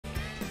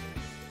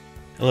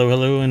Hello,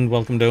 hello, and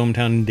welcome to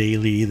ohmTown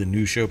Daily, the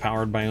news show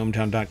powered by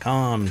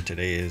ohmTown.com.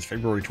 Today is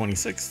February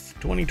 26th,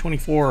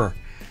 2024,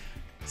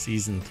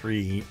 Season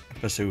 3,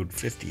 Episode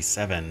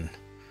 57.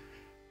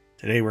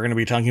 Today we're going to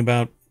be talking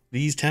about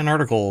these 10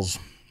 articles,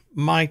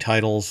 my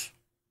titles,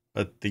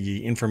 but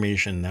the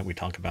information that we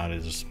talk about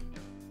is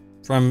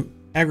from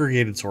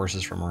aggregated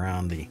sources from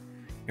around the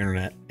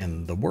internet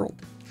and the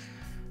world.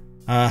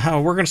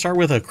 We're going to start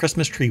with a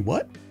Christmas tree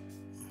what?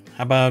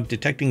 How about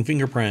detecting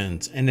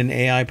fingerprints and an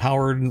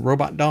AI-powered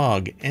robot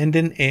dog and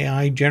an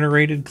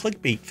AI-generated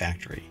clickbait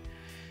factory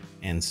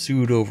and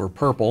sued over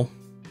purple.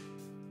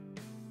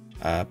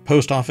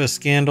 Post office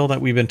scandal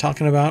that we've been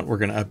talking about, we're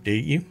going to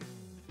update you.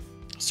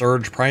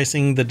 Surge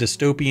pricing the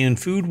dystopian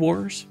food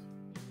wars.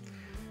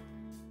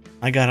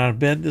 I got out of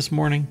bed this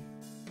morning.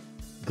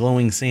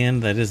 Glowing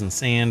sand that isn't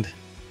sand.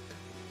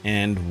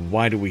 And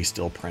why do we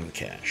still print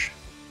cash?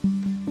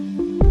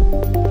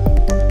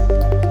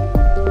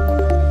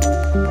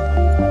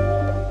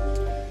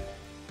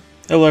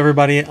 Hello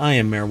everybody, I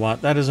am Mayor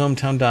Watt, that is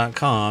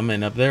ohmTown.com,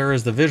 and up there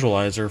is the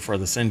visualizer for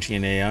the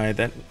sentient AI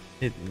that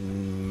it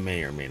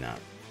may or may not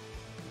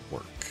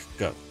work.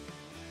 Go.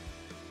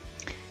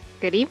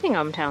 Good evening,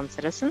 ohmTown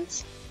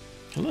citizens.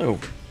 Hello.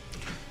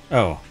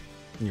 Oh,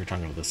 you're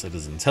talking to the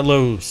citizens.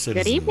 Hello,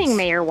 citizens. Good evening,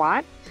 Mayor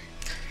Watt.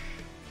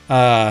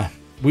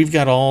 We've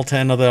got all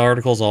 10 of the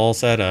articles all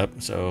set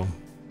up, so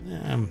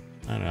I don't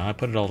know, I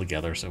put it all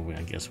together, so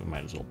I guess we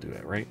might as well do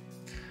it, right?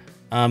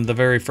 The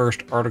very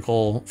first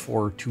article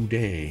for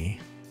today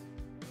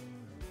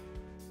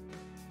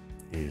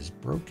is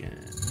broken.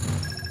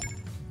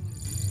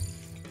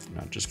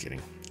 Not just kidding.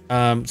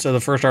 So the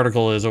first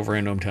article is over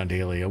in ohmTown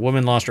Daily. A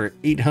woman lost her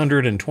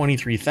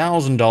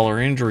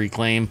 $823,000 injury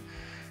claim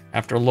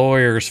after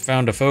lawyers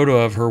found a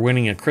photo of her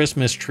winning a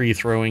Christmas tree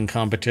throwing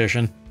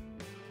competition.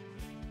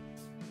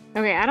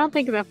 Okay, I don't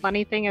think the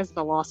funny thing is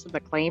the loss of the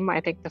claim. I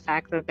think the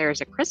fact that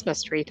there's a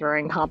Christmas tree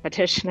throwing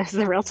competition is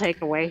the real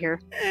takeaway here.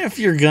 If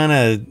you're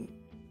gonna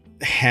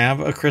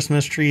have a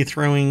Christmas tree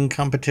throwing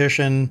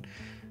competition,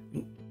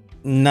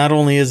 not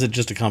only is it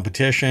just a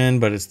competition,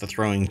 but it's the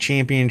throwing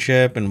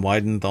championship in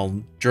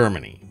Weidenthal,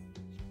 Germany.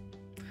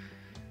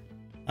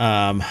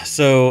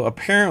 So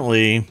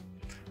apparently,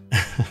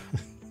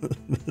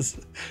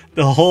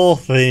 the whole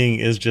thing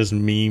is just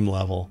meme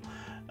level.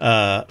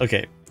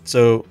 Okay.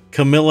 So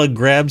Camilla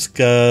grabs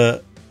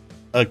a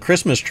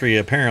Christmas tree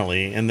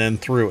apparently and then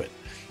threw it.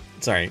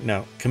 Sorry,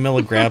 no,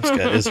 Camilla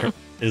Grabska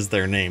is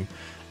their name.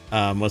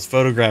 Was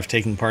photographed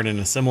taking part in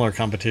a similar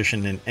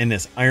competition in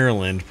Ennis,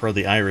 Ireland, per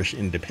the Irish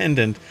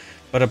Independent,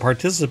 but a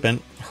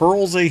participant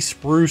hurls a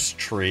spruce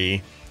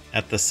tree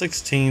at the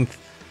 16th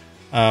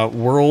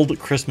World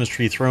Christmas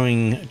Tree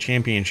Throwing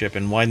Championship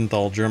in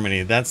Weidenthal,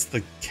 Germany. That's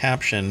the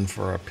caption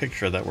for a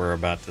picture that we're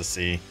about to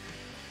see.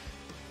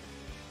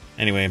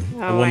 Anyway,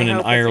 a woman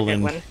in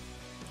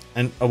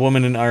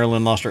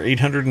Ireland lost her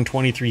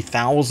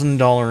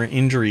 $823,000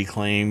 injury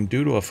claim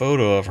due to a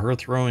photo of her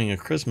throwing a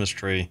Christmas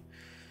tree.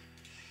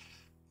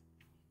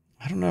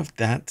 I don't know if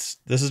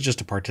this is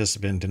just a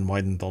participant in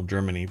Weidenthal,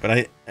 Germany,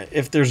 but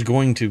if there's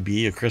going to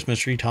be a Christmas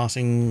tree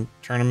tossing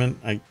tournament,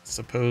 I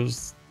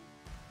suppose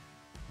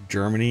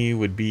Germany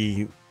would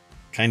be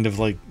kind of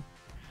like,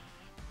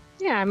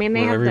 yeah, I mean,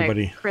 they have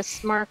everybody... the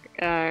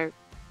Christmas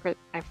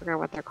I forgot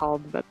what they're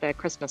called, but the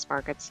Christmas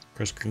markets.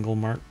 Kris Kringle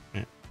Mark?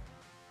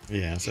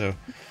 Yeah, so...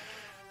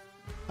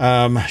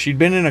 she'd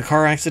been in a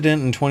car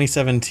accident in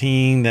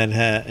 2017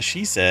 that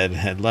she said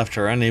had left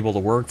her unable to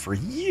work for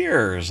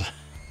years.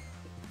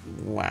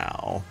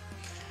 Wow.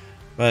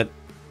 But,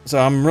 so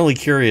I'm really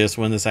curious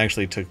when this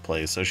actually took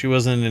place. So she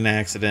was in an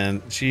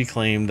accident. She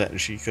claimed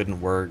that she couldn't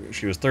work.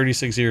 She was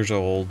 36 years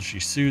old. She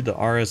sued the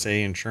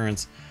RSA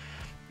insurance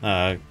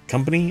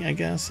company, I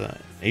guess,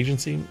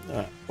 agency,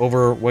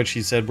 over what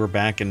she said were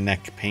back and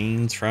neck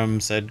pains from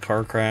said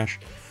car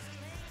crash.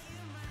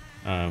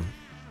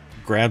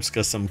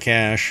 Grabska some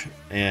cash,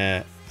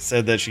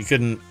 said that she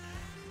couldn't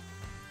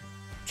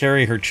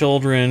carry her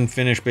children,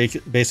 finish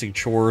basic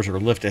chores, or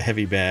lift a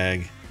heavy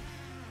bag.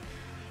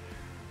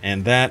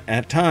 And that,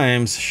 at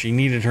times, she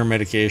needed her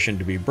medication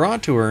to be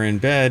brought to her in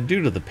bed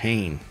due to the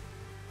pain.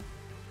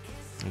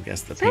 I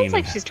guess the pain. Sounds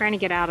like she's trying to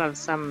get out of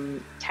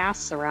some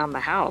tasks around the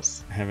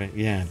house.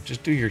 Yeah,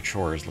 just do your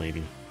chores,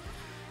 lady.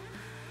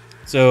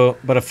 So,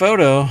 but a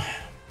photo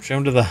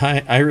shown to the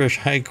Irish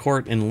High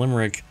Court in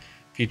Limerick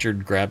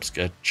featured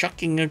Grabska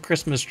chucking a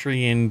Christmas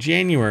tree in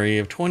January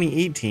of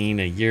 2018,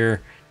 not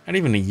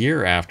even a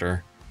year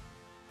after.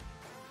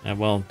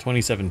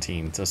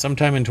 2017. So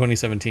sometime in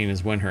 2017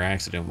 is when her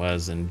accident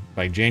was, and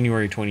by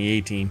January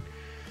 2018,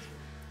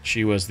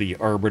 she was the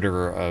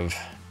arbiter of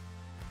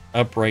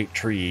upright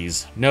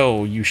trees.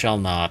 No, you shall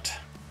not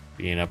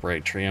be an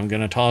upright tree. I'm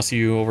going to toss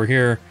you over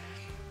here.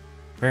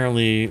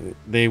 Apparently,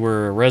 they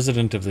were a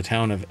resident of the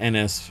town of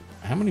Ennis.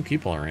 How many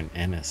people are in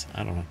Ennis?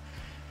 I don't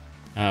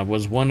know.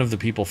 Was one of the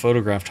people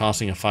photographed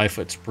tossing a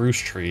 5-foot spruce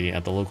tree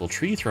at the local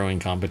tree throwing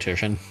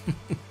competition.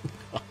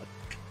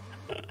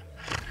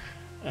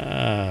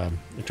 The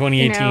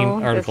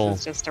 2018 article this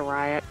is just a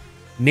riot.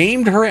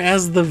 named her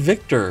as the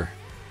victor.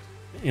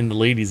 in the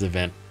ladies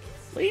event.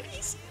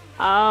 Ladies?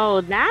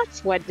 Oh,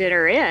 that's what did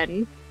her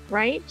in,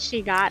 right?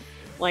 She got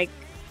like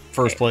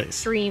First place.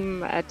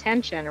 extreme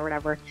attention or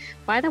whatever.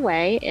 By the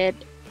way,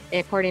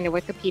 according to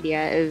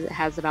Wikipedia,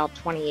 has about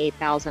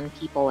 28,000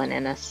 people in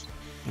Ennis.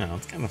 No,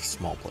 it's kind of a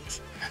small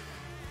place.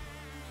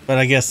 But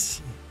I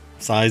guess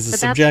size is But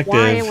subjective.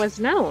 that's why it was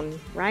known,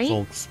 right?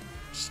 Folks.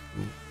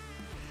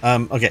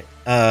 Okay.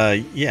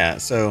 Yeah,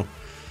 so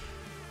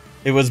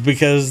it was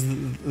because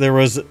there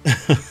was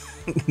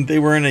they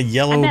were in a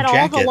yellow I bet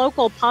jacket. all the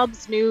local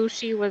pubs knew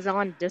she was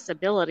on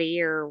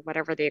disability or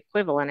whatever the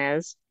equivalent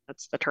is.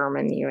 That's the term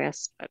in the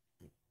US, but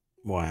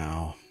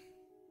wow.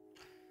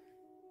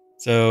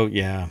 So,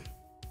 yeah.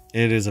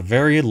 It is a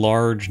very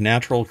large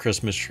natural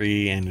Christmas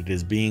tree, and it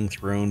is being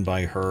thrown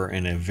by her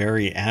in a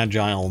very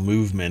agile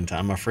movement.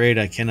 I'm afraid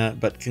I cannot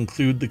but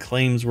conclude the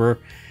claims were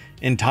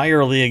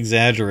entirely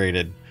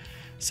exaggerated.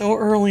 So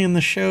early in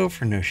the show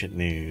for No Shit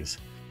News.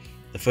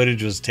 The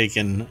footage was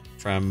taken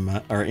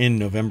in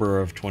November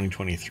of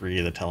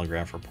 2023, the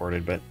Telegraph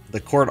reported, but the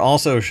court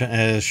also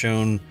has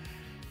shown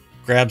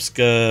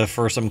Grabska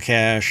for some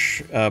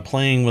cash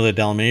playing with a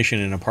Dalmatian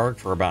in a park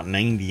for about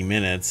 90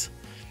 minutes.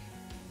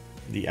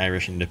 The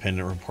Irish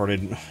Independent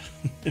reported,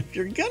 if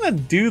you're gonna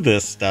do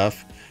this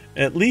stuff,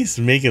 at least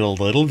make it a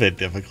little bit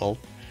difficult.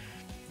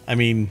 I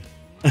mean,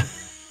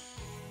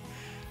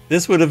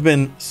 this would have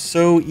been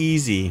so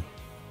easy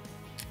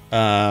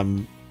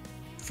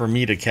for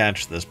me to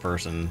catch this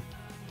person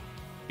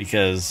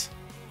because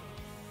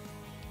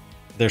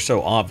they're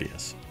so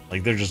obvious.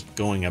 Like, they're just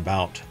going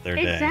about their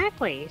day.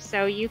 exactly.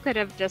 So you could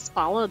have just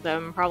followed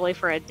them probably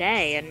for a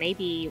day, and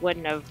maybe you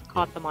wouldn't have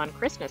caught them on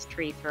Christmas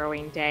tree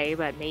throwing day,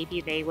 but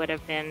maybe they would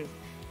have been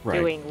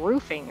doing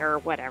roofing or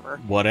whatever.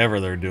 Whatever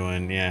they're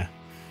doing, yeah.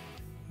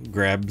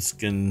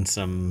 Grabsking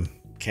some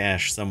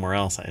cash somewhere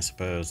else, I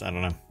suppose. I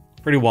don't know.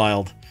 Pretty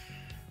wild.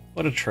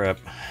 What a trip.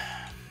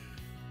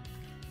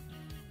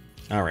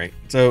 All right.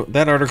 So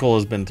that article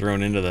has been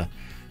thrown into the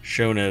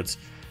show notes.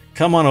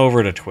 Come on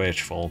over to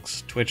Twitch,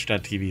 folks.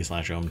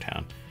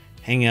 Twitch.tv/ohmtown.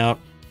 Hang out.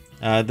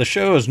 The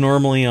show is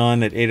normally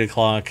on at 8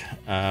 o'clock,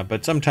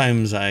 but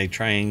sometimes I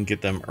try and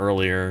get them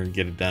earlier,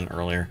 get it done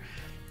earlier.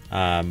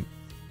 And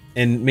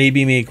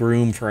maybe make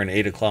room for an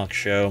 8 o'clock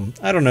show.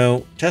 I don't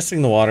know.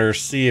 Testing the waters,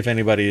 see if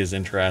anybody is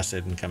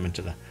interested in coming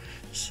to the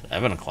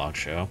 7 o'clock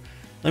show.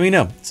 Let me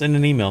know. Send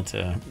an email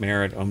to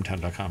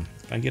mayor@ohmtown.com.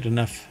 If I get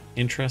enough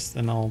interest,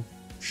 then I'll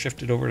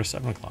shift it over to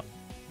 7 o'clock.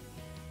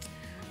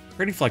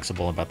 Pretty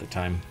flexible about the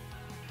time.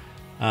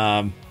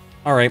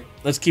 All right,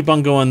 let's keep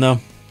on going, though.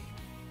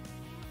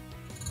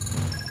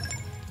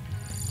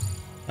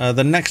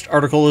 The next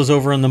article is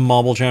over in the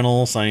Mobile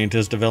Channel.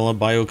 Scientists develop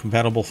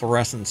biocompatible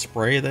fluorescent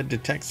spray that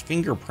detects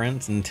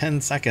fingerprints in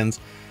 10 seconds.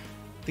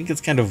 I think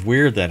it's kind of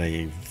weird that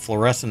a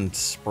fluorescent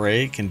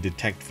spray can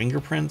detect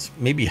fingerprints.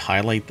 Maybe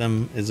highlight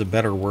them is a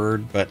better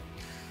word, but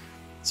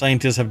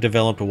scientists have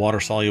developed a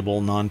water-soluble,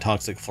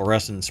 non-toxic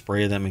fluorescent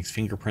spray that makes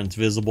fingerprints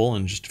visible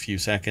in just a few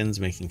seconds,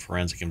 making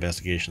forensic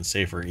investigation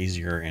safer,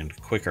 easier, and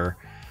quicker.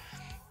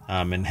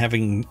 And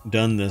having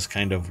done this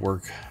kind of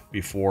work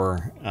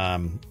before,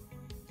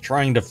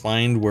 trying to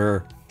find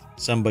where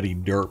somebody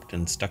derped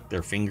and stuck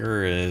their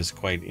finger is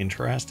quite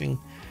interesting.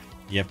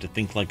 You have to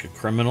think like a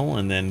criminal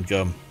and then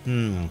go,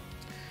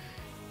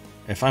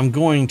 if I'm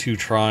going to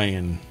try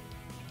and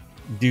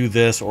do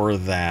this or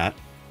that,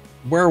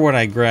 where would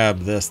I grab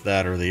this,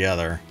 that, or the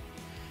other?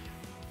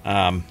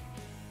 Yeah.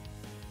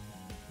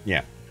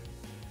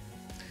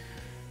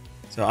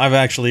 So I've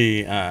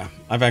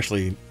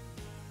actually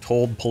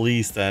told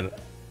police that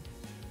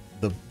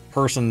the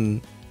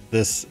person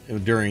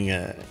during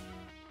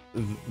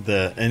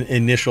the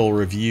initial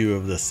review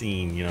of the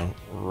scene,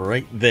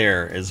 right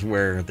there is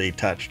where they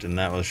touched, and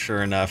that was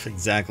sure enough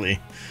exactly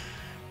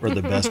where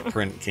the best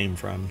print came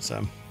from.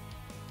 So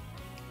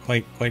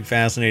quite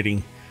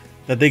fascinating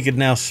that they could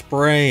now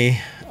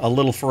spray a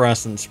little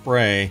fluorescent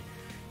spray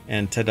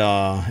and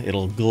ta-da,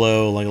 it'll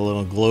glow like a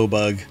little glow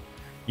bug.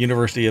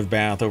 University of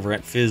Bath over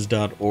at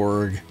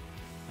phys.org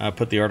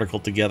put the article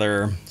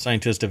together.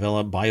 Scientists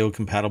develop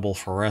biocompatible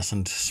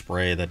fluorescent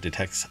spray that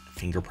detects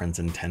fingerprints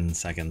in 10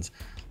 seconds.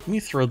 Let me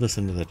throw this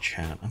into the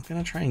chat. I'm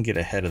going to try and get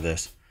ahead of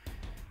this.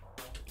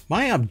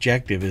 My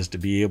objective is to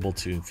be able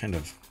to kind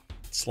of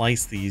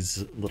slice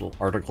these little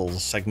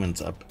articles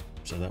segments up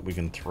so that we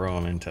can throw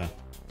them into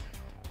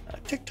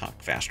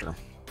TikTok faster.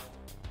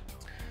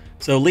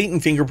 So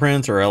latent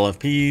fingerprints, or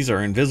LFPs,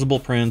 are invisible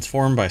prints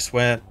formed by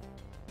sweat.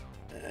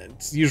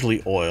 It's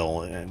usually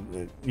oil.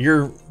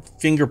 Your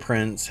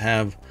fingerprints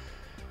have...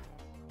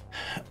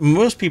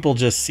 Most people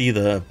just see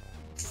the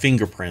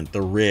fingerprint,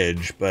 the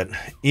ridge, but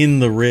in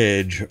the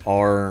ridge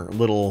are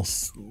little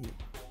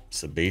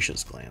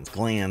sebaceous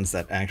glands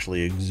that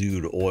actually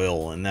exude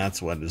oil, and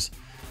that's what his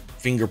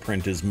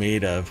fingerprint is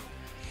made of.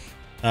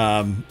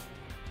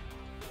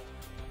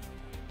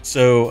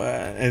 So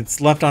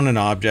it's left on an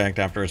object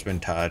after it's been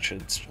touched.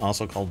 It's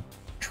also called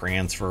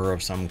transfer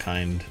of some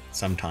kind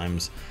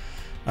sometimes.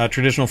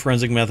 Traditional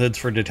forensic methods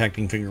for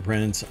detecting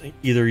fingerprints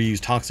either use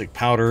toxic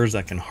powders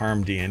that can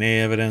harm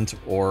DNA evidence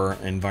or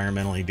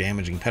environmentally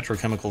damaging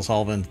petrochemical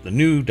solvents. The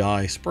new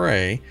dye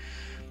spray,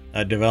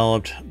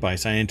 developed by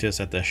scientists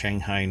at the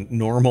Shanghai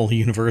Normal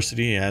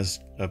University, as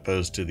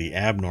opposed to the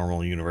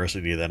abnormal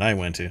university that I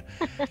went to.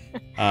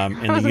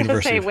 And I was going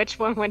to say, which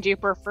one would you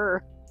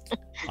prefer?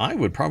 I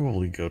would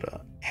probably go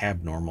to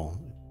abnormal.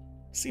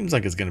 Seems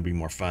like it's going to be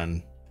more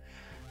fun.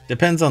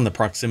 Depends on the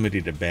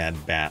proximity to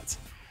bad bats.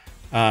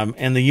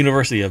 And the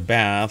University of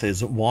Bath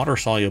is water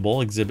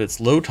soluble, exhibits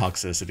low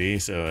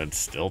toxicity, so it's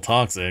still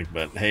toxic,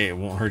 but hey, it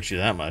won't hurt you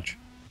that much.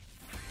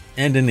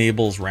 And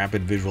enables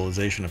rapid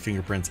visualization of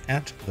fingerprints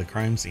at the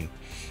crime scene.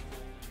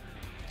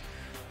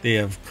 They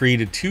have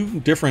created 2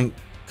 different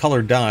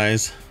colored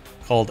dyes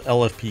called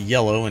LFP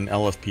yellow and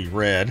LFP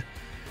red,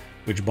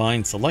 which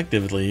bind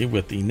selectively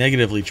with the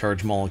negatively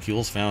charged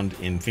molecules found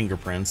in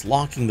fingerprints,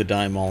 locking the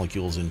dye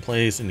molecules in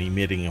place and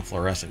emitting a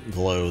fluorescent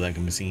glow that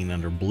can be seen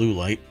under blue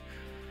light.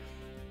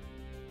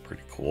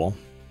 Pretty cool.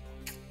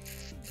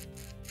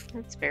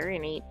 That's very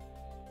neat.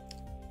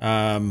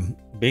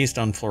 Based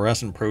on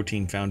fluorescent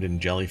protein found in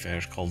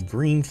jellyfish called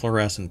green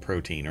fluorescent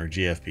protein, or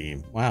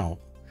GFP. Wow.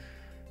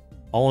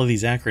 All of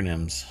these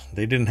acronyms,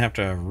 they didn't have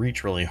to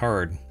reach really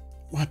hard.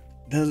 What?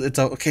 It's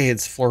okay,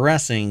 it's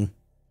fluorescing.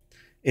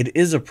 It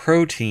is a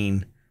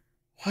protein.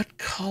 What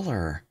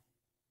color?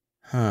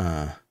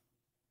 Huh.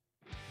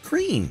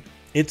 Green.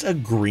 It's a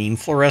green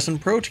fluorescent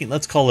protein.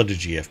 Let's call it a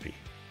GFP.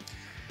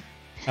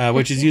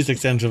 Which is used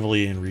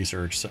extensively in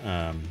research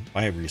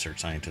by research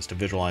scientists to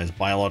visualize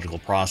biological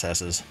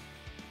processes.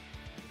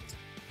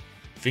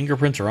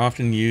 Fingerprints are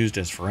often used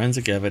as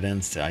forensic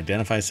evidence to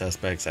identify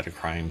suspects at a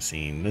crime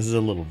scene. This is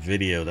a little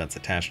video that's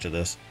attached to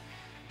this.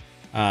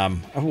 I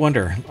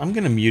wonder, I'm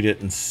going to mute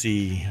it and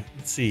see.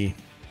 Let's see.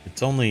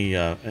 It's only,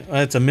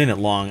 it's a minute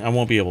long. I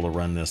won't be able to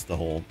run this the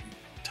whole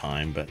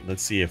time, but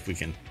let's see if we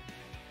can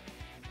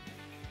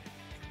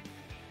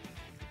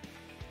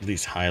at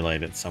least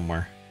highlight it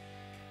somewhere.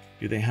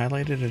 Do they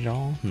highlight it at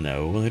all?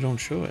 No, they don't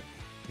show it.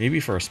 Maybe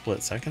for a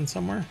split second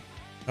somewhere?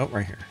 Oh,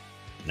 right here.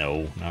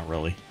 No, not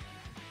really.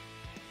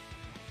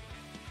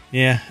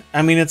 Yeah,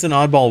 I mean, it's an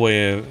oddball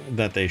way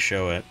that they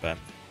show it, but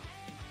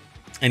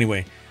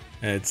anyway,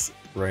 it's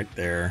right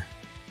there.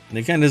 And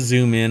they kind of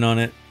zoom in on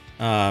it,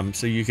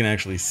 so you can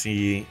actually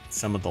see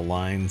some of the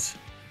lines,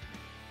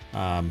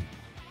 the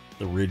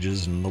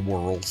ridges and the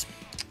whorls.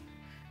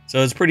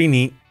 So it's pretty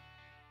neat.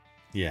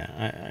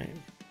 Yeah,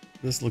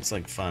 this looks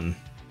like fun.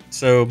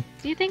 So,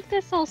 do you think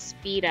this will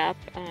speed up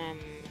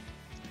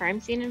crime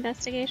scene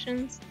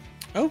investigations?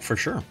 Oh, for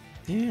sure.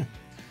 Yeah.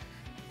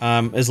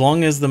 As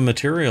long as the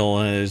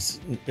material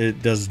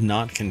it does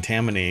not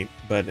contaminate,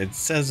 but it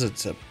says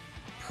it's a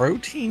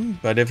protein.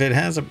 But if it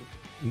has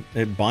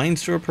it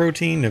binds to a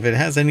protein. If it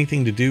has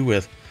anything to do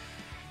with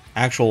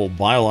actual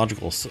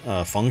biological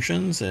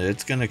functions,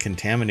 it's going to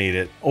contaminate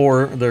it,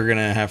 or they're going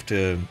to have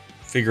to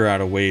figure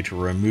out a way to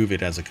remove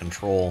it as a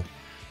control.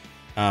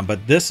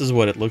 But this is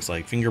what it looks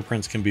like.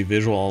 Fingerprints can be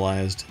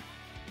visualized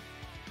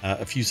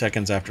a few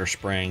seconds after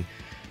spraying.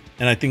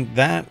 And I think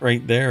that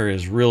right there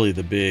is really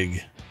the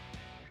big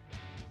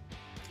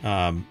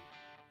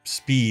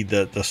speed,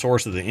 the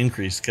source of the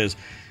increase. Because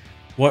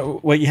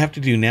what you have to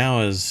do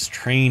now is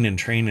train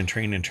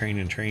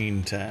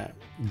to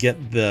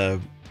get the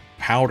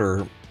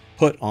powder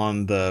put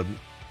on the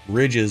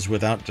ridges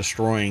without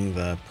destroying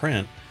the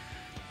print.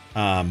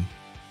 And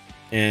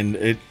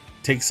it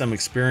takes some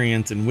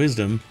experience and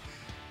wisdom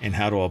and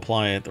how to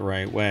apply it the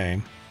right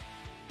way.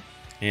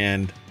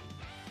 And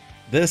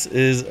this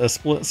is a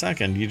split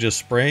second. You just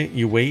spray,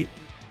 you wait,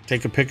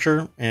 take a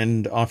picture,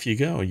 and off you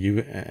go.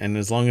 And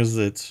as long as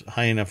it's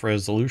high enough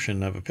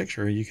resolution of a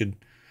picture, you could,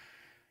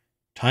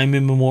 time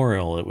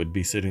immemorial, it would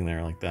be sitting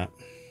there like that.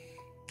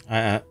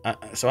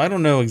 So I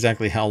don't know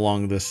exactly how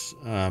long this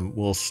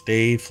will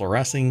stay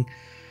fluorescing.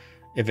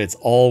 If it's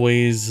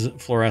always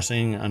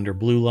fluorescing under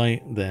blue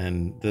light,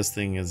 then this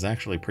thing is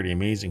actually pretty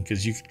amazing,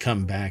 because you could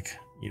come back,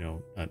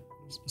 a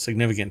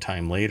significant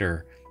time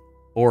later,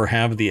 or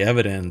have the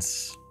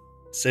evidence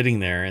sitting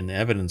there in the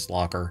evidence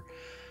locker,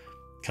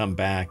 come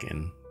back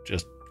and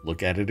just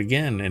look at it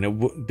again, and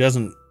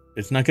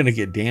it's not going to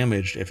get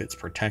damaged if it's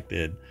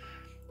protected.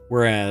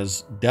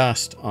 Whereas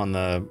dust on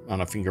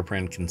a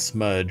fingerprint can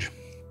smudge.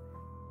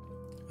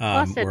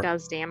 Plus, it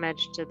does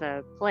damage to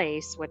the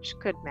place, which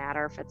could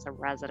matter if it's a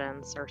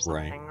residence or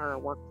something, right, or a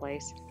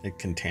workplace. It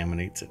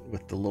contaminates it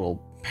with the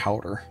little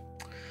powder.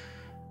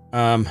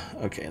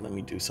 Okay, let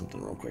me do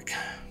something real quick.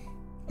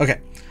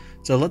 Okay,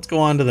 so let's go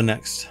on to the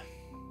next.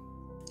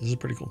 This is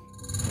pretty cool.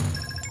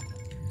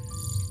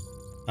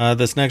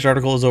 This next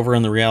article is over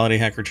on the Reality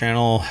Hacker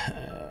channel.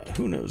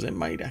 Who knows, it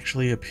might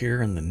actually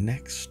appear in the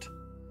next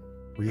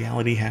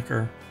Reality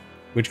Hacker,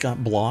 which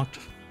got blocked,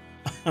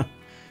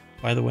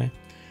 by the way.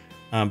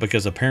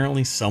 Because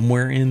apparently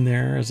somewhere in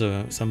there is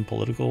some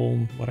political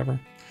whatever.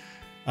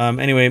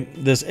 Anyway,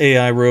 this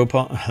AI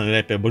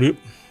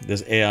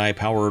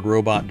powered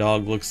robot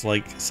dog looks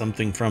like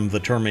something from the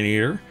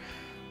Terminator.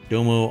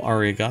 Domo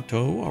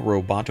arigato,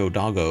 roboto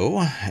doggo.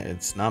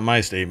 It's not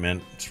my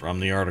statement. It's from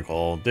the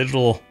article.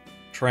 Digital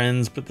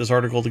Trends put this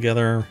article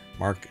together.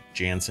 Mark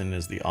Jansen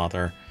is the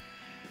author.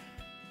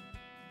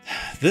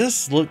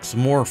 This looks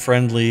more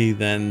friendly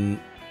than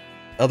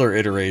other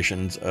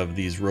iterations of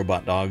these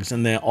robot dogs,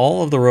 and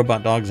all of the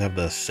robot dogs have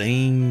the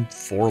same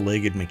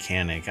four-legged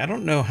mechanic. I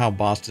don't know how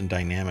Boston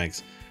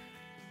Dynamics,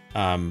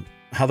 how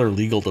their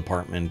legal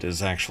department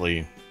is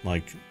actually,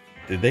 like,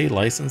 did they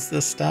license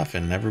this stuff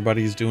and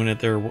everybody's doing it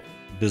their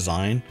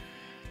design?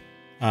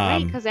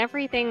 Right, because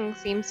everything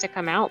seems to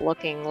come out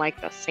looking like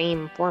the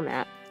same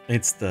format.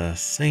 It's the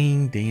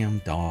same damn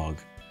dog.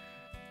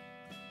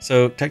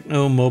 So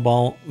Techno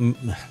Mobile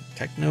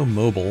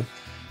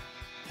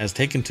has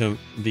taken to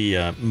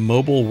the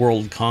Mobile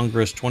World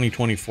Congress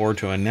 2024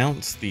 to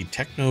announce the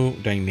Techno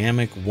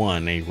Dynamic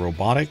 1, a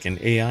robotic and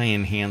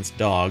AI-enhanced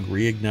dog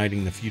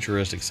reigniting the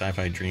futuristic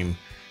sci-fi dream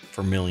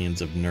for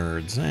millions of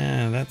nerds.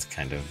 That's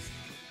kind of...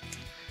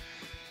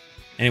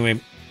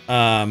 Anyway,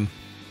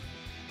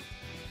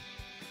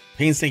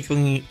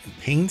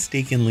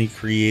 painstakingly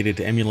created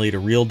to emulate a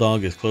real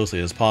dog as closely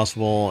as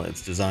possible.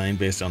 It's designed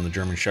based on the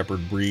German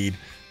Shepherd breed.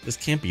 This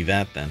can't be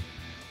that then.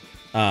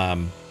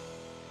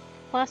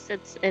 Plus,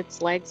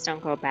 its legs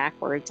don't go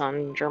backwards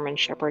on German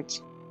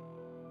Shepherds.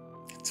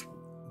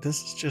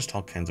 This is just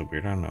all kinds of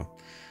weird. I don't know.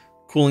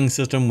 Cooling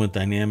system with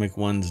dynamic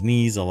one's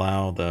knees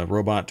allow the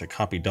robot to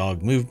copy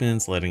dog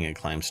movements, letting it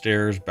climb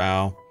stairs,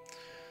 bow,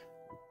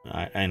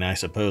 and I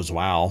suppose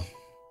wow.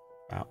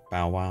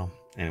 Wow.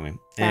 Anyway,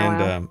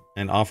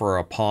 and offer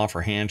a paw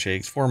for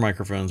handshakes. 4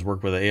 microphones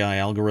work with an AI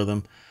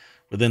algorithm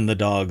within the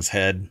dog's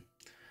head.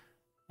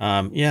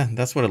 Yeah,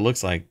 that's what it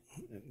looks like.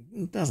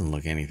 It doesn't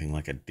look anything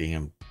like a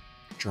damn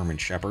German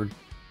Shepherd.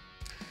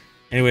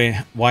 Anyway,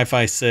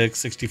 Wi-Fi 6,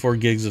 64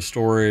 gigs of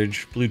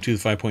storage,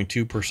 Bluetooth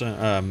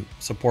 5.2%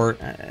 support.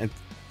 It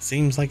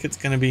seems like it's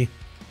going to be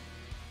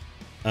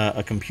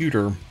a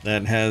computer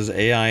that has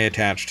AI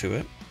attached to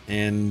it,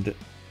 and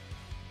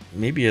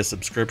maybe a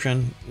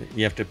subscription.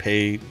 You have to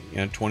pay,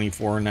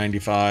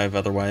 $24.95,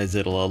 otherwise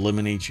it'll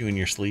eliminate you in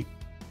your sleep.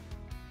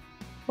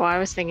 Well, I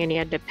was thinking you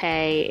had to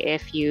pay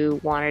if you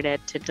wanted it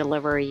to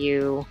deliver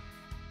you,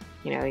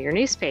 your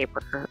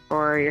newspaper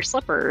or your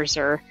slippers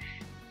or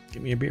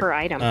give me a beer per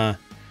item.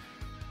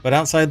 But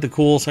outside the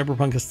cool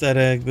cyberpunk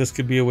aesthetic, this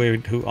could be a way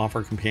to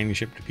offer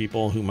companionship to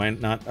people who might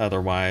not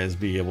otherwise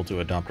be able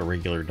to adopt a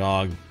regular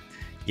dog.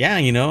 Yeah,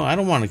 I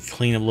don't want to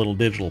clean up little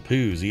digital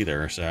poos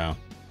either, so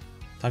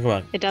talk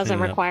about... It doesn't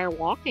require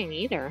walking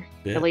either.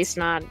 Bits. At least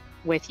not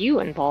with you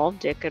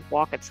involved. It could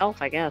walk itself,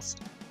 I guess.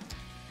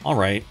 All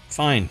right,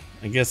 fine.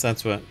 I guess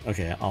that's what...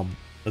 Okay,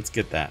 let's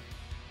get that.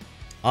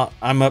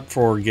 I'm up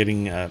for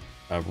getting a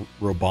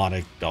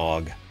robotic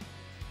dog.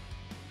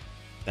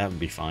 That would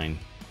be fine.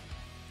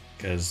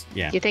 Because,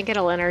 yeah. Do you think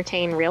it'll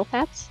entertain real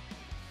pets?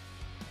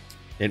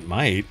 It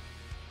might.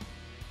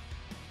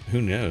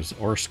 Who knows?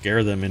 Or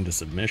scare them into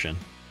submission.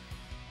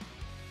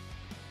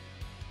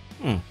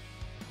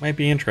 Might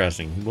be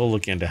interesting. We'll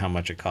look into how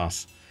much it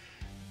costs.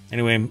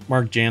 Anyway,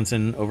 Mark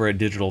Jansen over at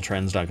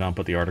digitaltrends.com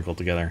put the article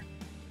together.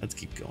 Let's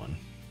keep going.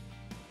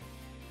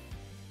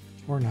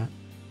 Or not.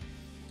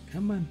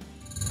 Come on.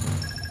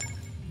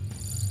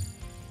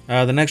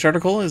 The next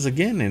article is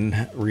again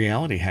in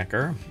Reality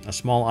Hacker. A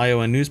small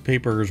Iowa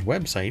newspaper's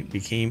website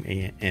became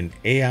an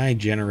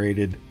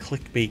AI-generated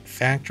clickbait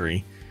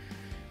factory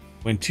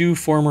when 2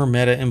 former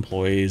Meta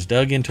employees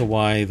dug into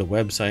why the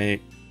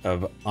website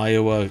of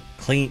Iowa's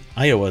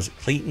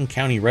Clayton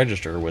County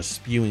Register was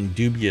spewing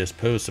dubious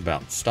posts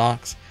about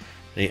stocks.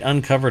 They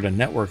uncovered a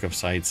network of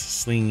sites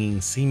slinging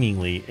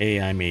seemingly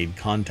AI-made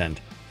content.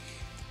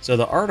 So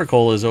the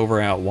article is over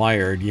at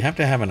Wired. You have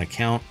to have an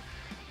account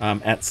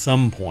at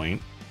some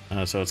point.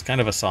 So it's kind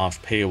of a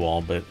soft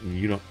paywall, but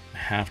you don't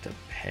have to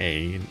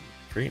pay. You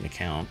create an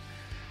account.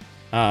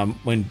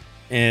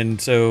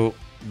 So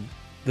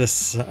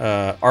this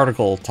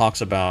article talks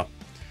about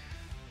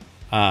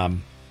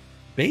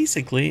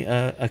basically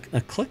a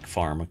click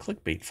farm, a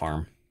clickbait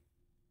farm.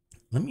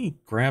 Let me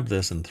grab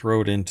this and throw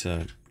it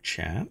into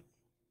chat.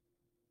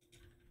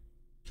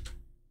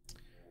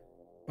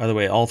 By the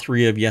way, all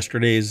 3 of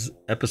yesterday's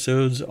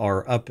episodes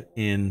are up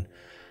in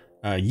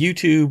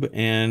YouTube,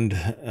 and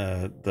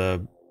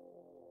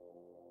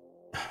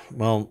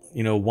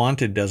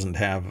Wanted doesn't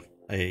have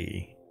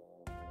a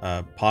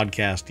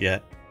podcast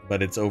yet,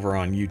 but it's over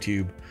on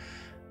YouTube.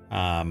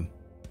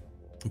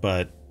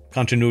 But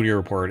Continuity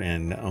Report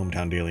and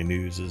Ohmtown Daily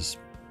News is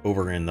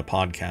over in the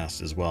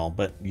podcast as well,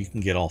 but you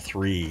can get all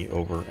 3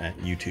 over at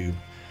YouTube.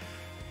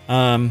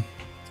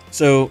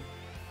 So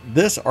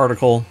this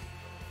article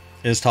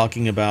is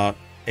talking about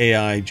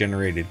AI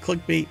generated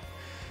clickbait.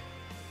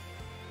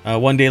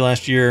 One day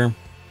last year,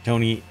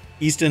 Tony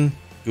Easton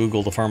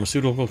Googled a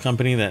pharmaceutical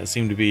company that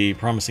seemed to be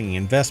promising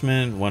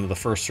investment. One of the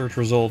first search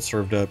results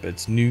served up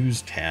its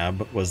news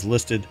tab was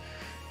listed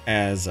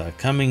as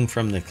coming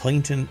from the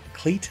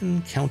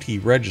Clayton County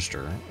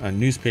Register, a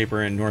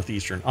newspaper in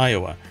northeastern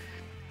Iowa.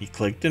 He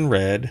clicked and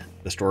read.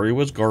 The story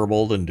was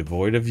garbled and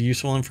devoid of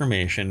useful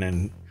information,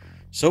 and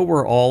So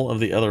were all of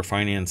the other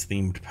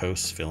finance-themed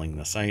posts filling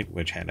the site,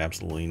 which had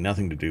absolutely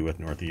nothing to do with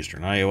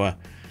northeastern Iowa.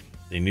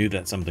 They knew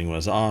that something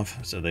was off,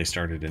 so they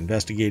started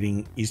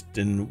investigating.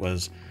 Easton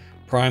was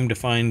primed to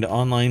find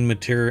online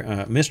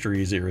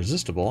mysteries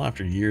irresistible.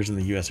 After years in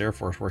the U.S. Air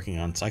Force working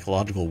on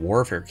psychological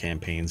warfare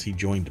campaigns, he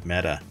joined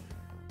Meta.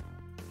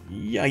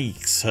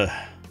 Yikes.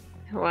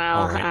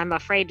 Well, right. I'm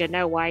afraid to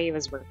know why he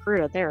was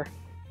recruited there.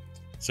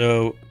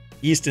 So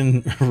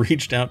Easton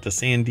reached out to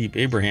Sandeep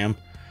Abraham,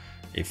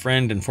 a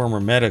friend and former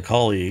Meta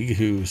colleague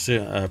who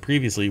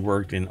previously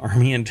worked in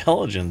Army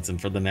intelligence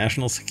and for the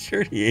National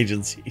Security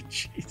Agency.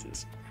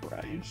 Jesus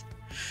Christ.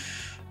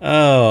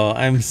 Oh,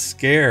 I'm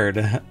scared.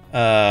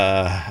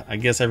 I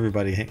guess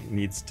everybody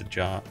needs a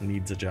job.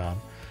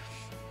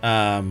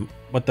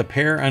 What the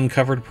pair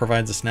uncovered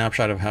provides a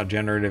snapshot of how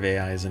generative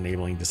AI is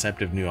enabling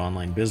deceptive new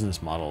online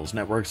business models.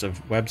 Networks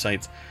of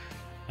websites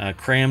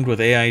crammed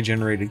with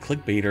AI-generated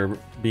clickbait are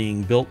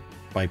being built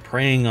by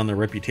preying on the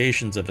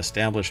reputations of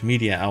established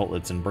media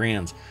outlets and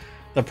brands.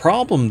 The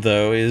problem,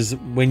 though, is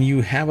when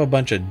you have a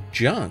bunch of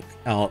junk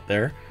out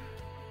there,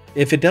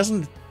 if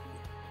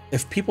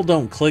people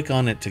don't click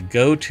on it to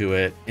go to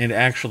it and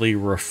actually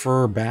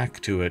refer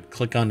back to it,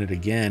 click on it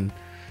again,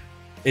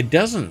 it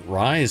doesn't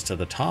rise to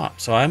the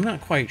top. So I'm not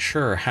quite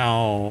sure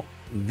how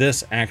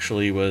this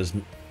actually was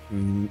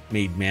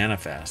made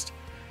manifest.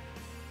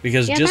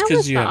 Because just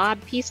because you have the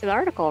odd piece of the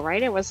article,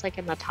 right? It was like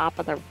in the top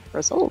of the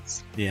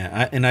results.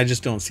 Yeah, I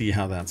just don't see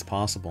how that's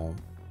possible.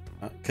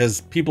 Because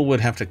people would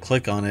have to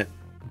click on it.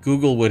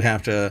 Google would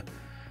have to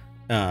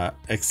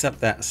accept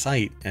that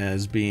site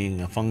as being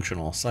a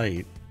functional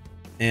site.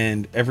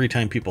 And every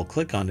time people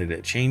click on it,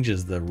 it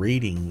changes the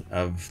rating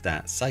of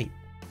that site.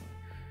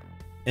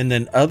 And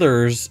then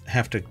others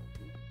have to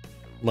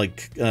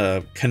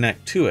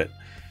connect to it.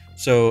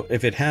 So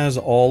if it has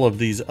all of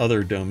these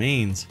other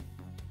domains,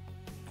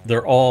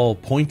 they're all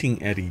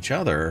pointing at each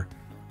other,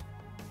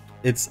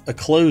 it's a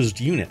closed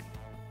unit.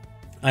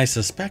 I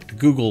suspect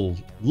Google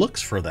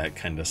looks for that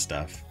kind of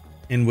stuff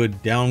and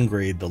would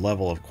downgrade the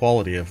level of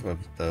quality of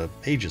the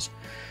pages.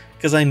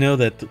 Because I know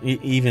that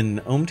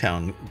even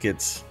ohmTown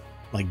gets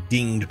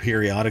dinged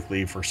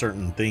periodically for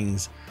certain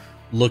things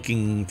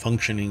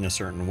functioning a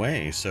certain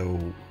way. So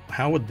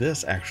how would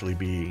this actually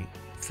be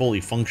fully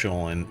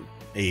functional and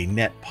a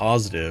net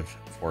positive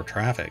for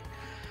traffic?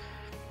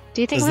 Do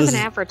you think it was an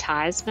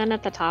advertisement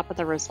at the top of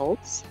the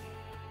results?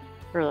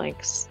 Or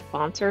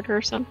sponsored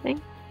or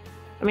something?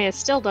 I mean, it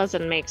still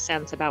doesn't make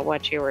sense about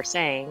what you were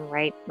saying,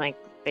 right?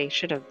 They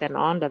should have been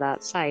onto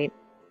that site.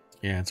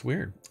 Yeah, it's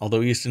weird.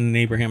 Although Easton and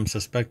Abraham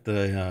suspect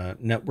the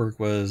network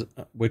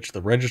which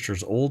the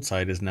Register's old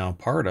site is now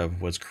part of,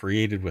 was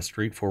created with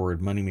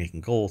straightforward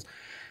money-making goals,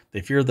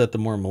 they fear that the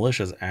more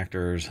malicious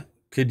actors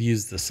could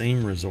use the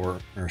same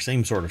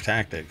sort of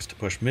tactics to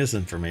push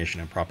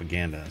misinformation and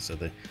propaganda. So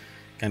they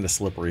kind of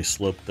slippery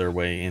slope their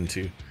way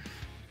into.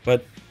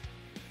 But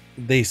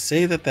they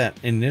say that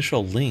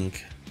initial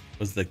link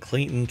was the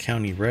Clayton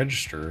County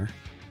Register,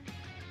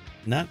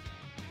 not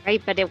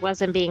right, but it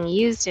wasn't being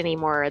used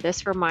anymore.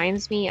 This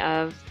reminds me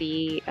of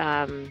the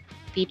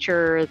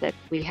feature that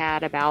we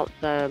had about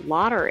the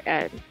lottery.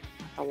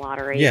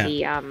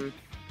 Yeah.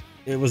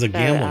 It was a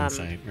gambling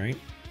site, right?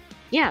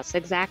 Yes,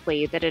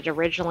 exactly. That it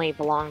originally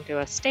belonged to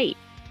a state.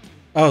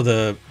 Oh,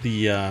 the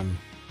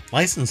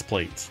license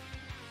plates.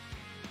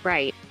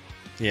 Right.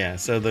 Yeah,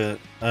 so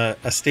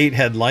a state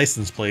had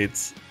license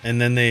plates, and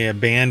then they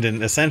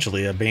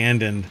essentially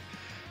abandoned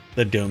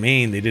the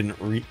domain. They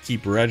didn't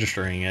keep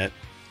registering it,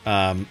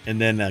 and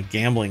then a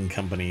gambling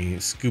company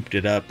scooped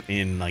it up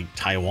in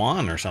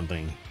Taiwan or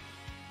something.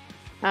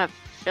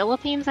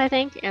 Philippines, I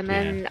think, and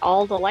then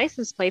all the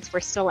license plates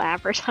were still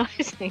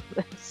advertising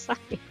the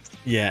site.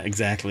 Yeah,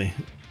 exactly.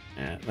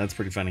 Yeah, that's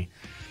pretty funny.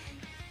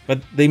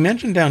 But they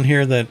mentioned down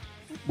here that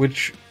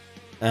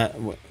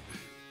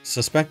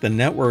suspect the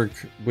network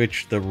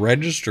which the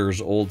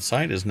Register's old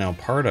site is now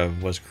part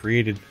of was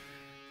created.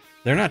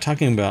 They're not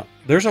talking about.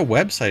 There's a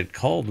website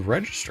called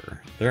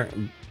Register. They're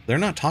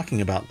not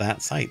talking about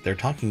that site. They're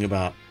talking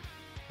about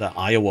the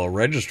Iowa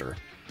Register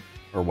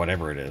or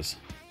whatever it is,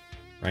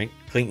 right?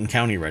 Clayton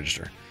County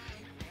Register.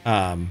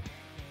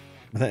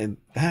 That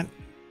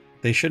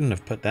they shouldn't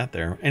have put that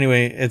there.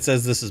 Anyway, it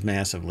says this is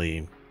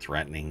massively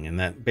threatening and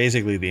that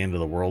basically the end of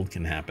the world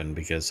can happen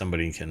because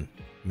somebody can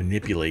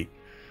manipulate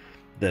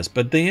this.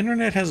 But the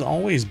internet has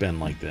always been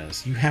like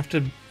this. You have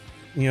to,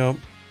 do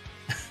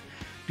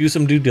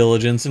some due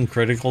diligence and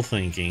critical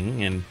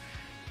thinking and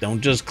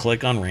don't just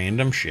click on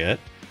random shit.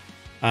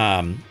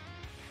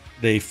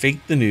 They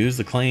faked the news.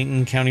 The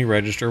Clayton County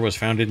Register was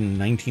founded in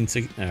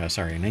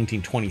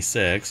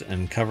 1926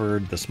 and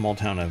covered the small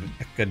town of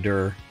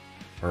Decatur,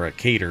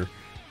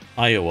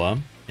 Iowa,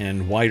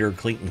 and wider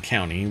Clayton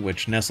County,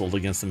 which nestled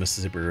against the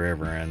Mississippi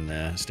River and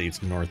the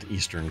state's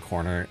northeastern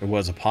corner. It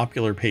was a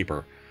popular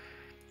paper.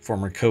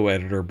 Former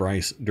co-editor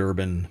Bryce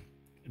Durbin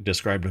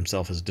described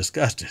himself as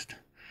disgusted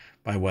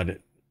by what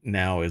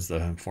now is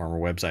the former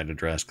website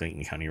address,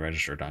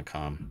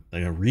 ClaytonCountyRegister.com.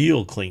 The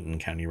real Clayton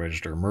County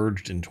Register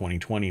merged in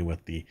 2020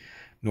 with the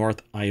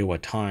North Iowa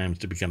Times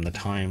to become the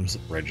Times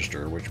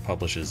Register, which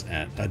publishes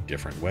at a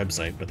different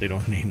website, but they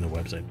don't name the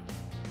website.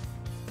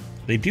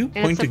 They do And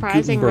point it's to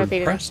surprising that they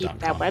didn't keep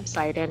that GutenbergPress.com.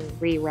 website and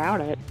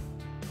reroute it.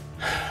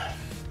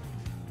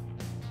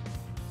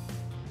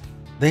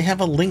 They have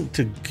a link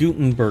to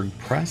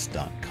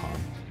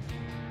GutenbergPress.com.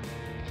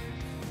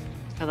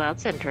 So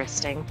that's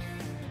interesting.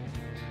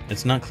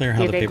 It's not clear how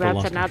Do you the think paper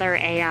that's lost. another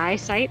AI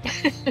site?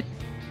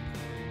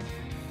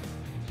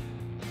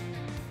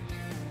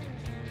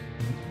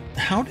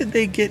 How did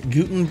they get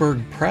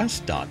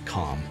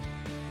GutenbergPress.com?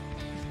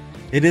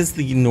 It is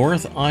the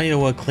North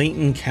Iowa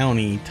Clayton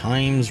County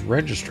Times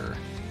Register.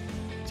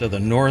 So the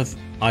North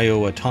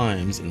Iowa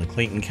Times and the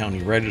Clayton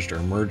County Register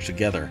merged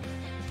together.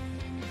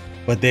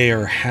 But they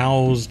are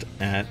housed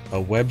at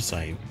a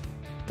website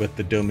with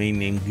the domain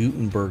name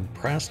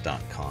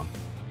GutenbergPress.com.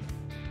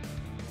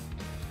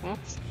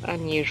 That's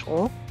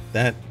unusual.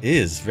 That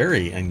is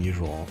very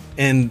unusual.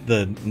 And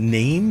the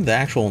name, the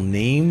actual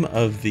name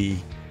of the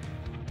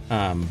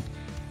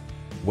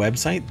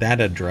website,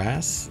 that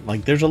address,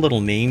 like there's a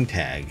little name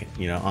tag,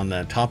 you know, on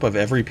the top of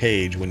every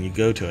page when you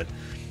go to it.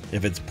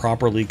 If it's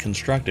properly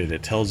constructed,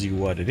 it tells you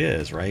what it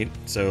is, right?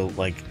 So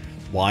like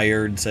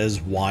Wired says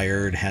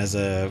Wired has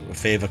a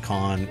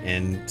favicon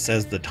and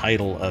says the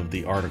title of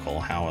the article,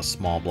 how a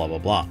small blah blah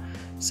blah.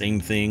 Same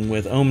thing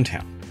with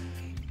ohmTown.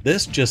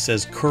 This just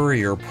says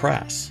Courier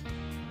Press.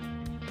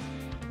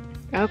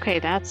 Okay,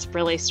 that's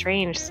really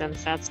strange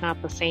since that's not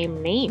the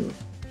same name.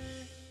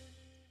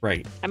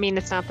 Right. I mean,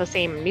 it's not the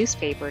same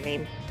newspaper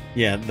name.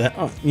 Yeah, that.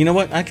 Oh, you know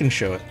what? I can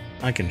show it.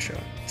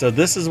 So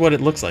this is what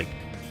it looks like.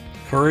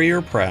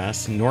 Courier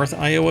Press, North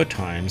Iowa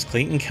Times,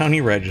 Clayton County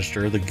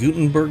Register, the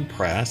Gutenberg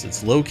Press.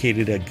 It's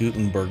located at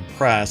Gutenberg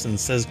Press and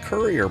says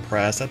Courier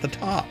Press at the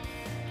top.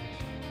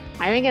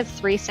 I think it's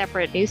 3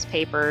 separate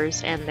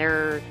newspapers and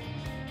they're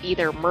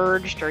either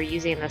merged or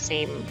using the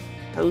same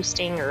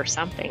hosting or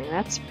something.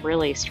 That's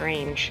really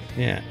strange.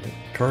 Yeah,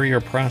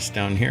 Courier Press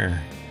down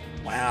here.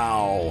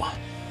 Wow.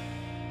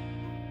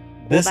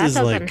 Well, that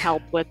doesn't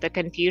help with the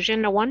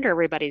confusion. No wonder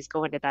everybody's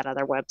going to that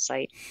other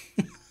website.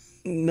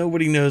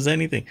 Nobody knows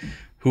anything.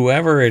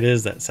 Whoever it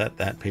is that set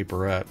that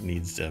paper up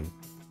needs to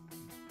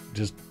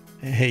just,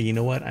 hey, you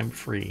know what? I'm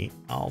free.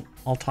 I'll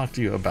talk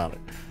to you about it.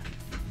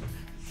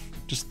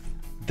 Just,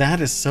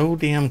 that is so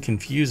damn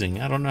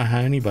confusing. I don't know how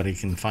anybody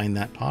can find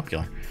that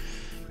popular.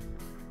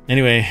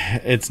 Anyway,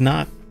 it's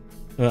not,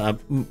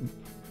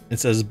 it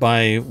says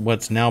by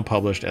what's now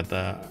published at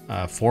the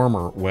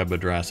former web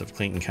address of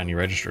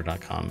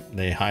ClaytonCountyRegister.com.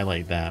 They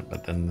highlight that,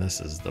 but then this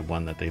is the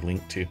one that they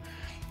link to,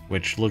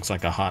 which looks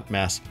like a hot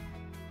mess.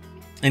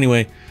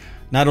 Anyway,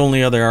 not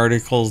only are there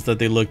articles that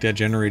they looked at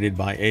generated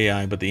by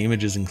AI, but the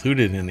images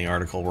included in the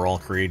article were all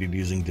created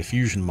using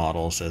diffusion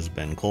models, says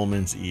Ben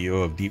Coleman,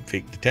 CEO of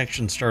deepfake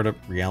detection startup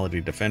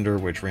Reality Defender,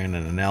 which ran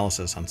an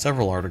analysis on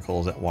several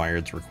articles at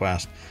Wired's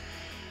request.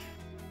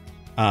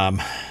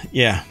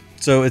 Yeah,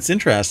 so it's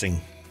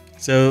interesting.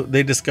 So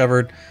they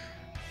discovered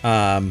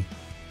when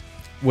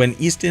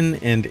Easton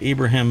and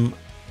Abraham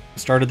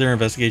started their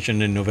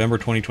investigation in November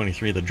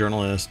 2023, the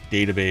journalist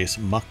database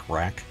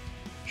Muckrack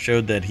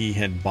showed that he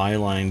had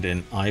bylined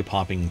an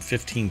eye-popping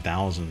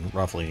 15,000,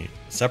 roughly,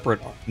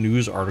 separate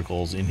news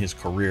articles in his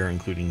career,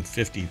 including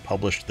 50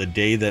 published the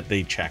day that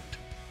they checked.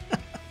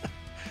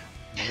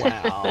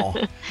 Wow.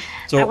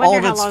 So I wonder all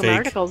of how it's long fake. the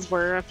articles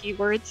were, a few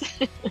words.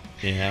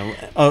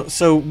 Yeah.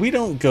 So we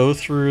don't go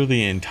through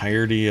the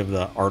entirety of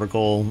the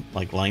article,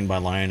 like line by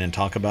line, and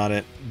talk about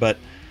it, but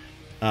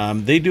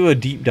they do a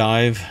deep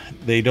dive.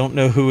 They don't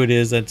know who it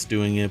is that's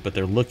doing it, but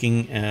they're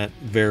looking at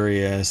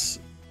various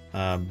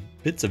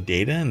bits of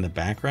data in the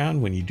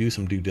background when you do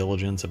some due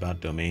diligence about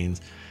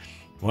domains.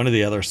 One of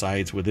the other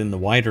sites within the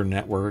wider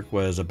network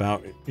was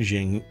about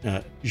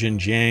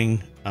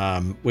Xinjiang,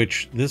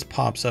 which this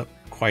pops up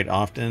quite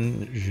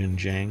often,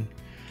 Xinjiang.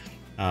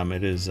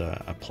 It is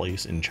a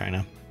place in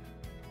China.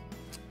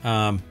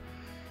 And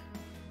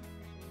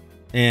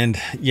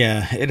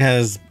yeah, it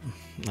has,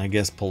 I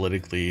guess,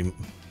 politically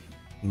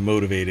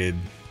motivated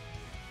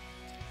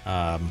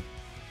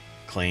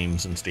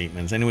claims and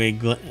statements. Anyway,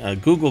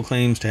 Google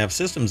claims to have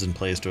systems in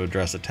place to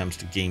address attempts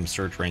to game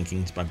search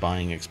rankings by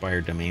buying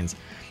expired domains,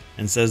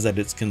 and says that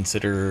it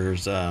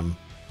considers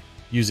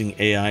using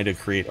AI to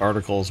create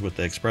articles with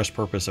the express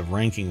purpose of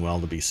ranking well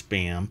to be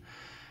spam.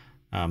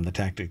 The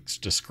tactics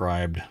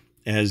described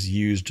as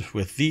used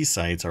with these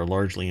sites are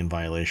largely in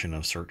violation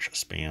of search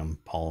spam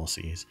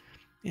policies.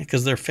 Yeah,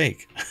 because they're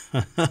fake.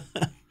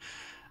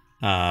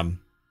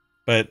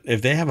 But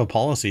if they have a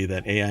policy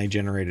that AI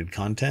generated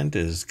content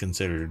is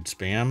considered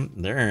spam,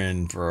 they're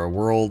in for a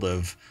world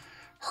of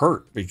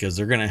hurt, because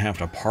they're going to have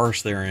to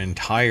parse their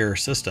entire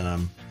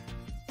system,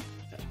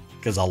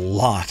 because a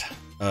lot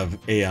of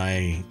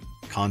AI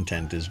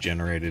content is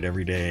generated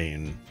every day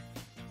and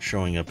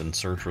showing up in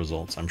search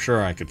results. I'm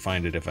sure I could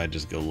find it if I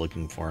just go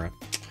looking for it.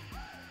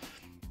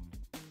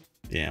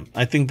 Yeah,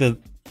 I think that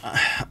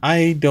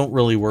I don't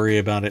really worry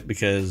about it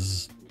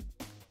because,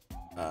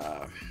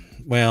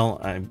 well,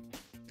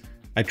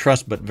 I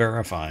trust but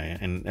verify.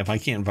 And if I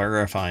can't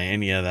verify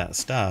any of that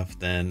stuff,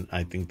 then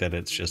I think that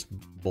it's just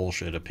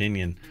bullshit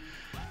opinion.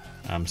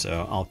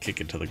 So I'll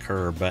kick it to the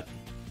curb. But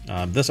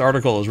this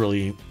article is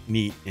really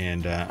neat,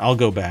 and I'll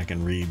go back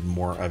and read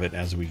more of it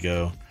as we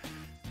go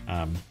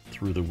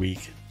through the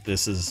week.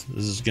 This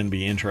is going to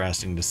be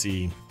interesting to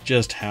see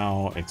just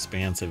how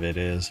expansive it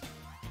is.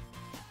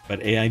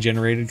 But AI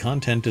generated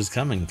content is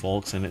coming,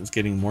 folks, and it's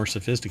getting more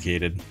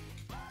sophisticated.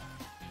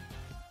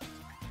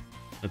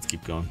 Let's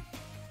keep going.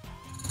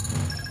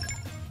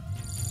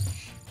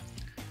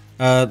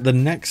 The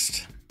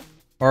next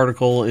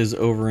article is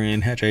over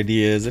in Hatch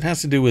Ideas. It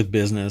has to do with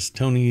business.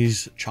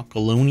 Tony's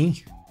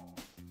Chocolonely,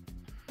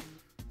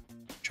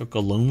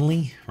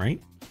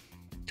 right?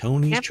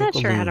 Tony's Chocolonely. I'm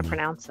not sure how to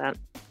pronounce that.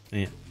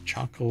 Yeah,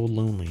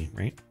 Chocolonely,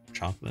 right?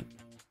 Chocolate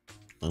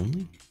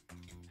lonely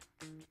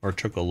or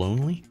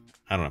Chocolonely?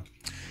 I don't know.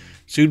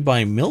 Sued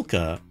by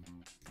Milka,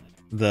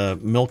 the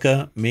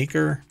Milka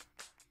maker,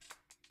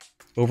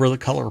 over the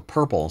color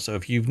purple. So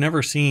if you've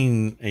never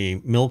seen a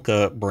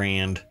Milka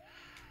brand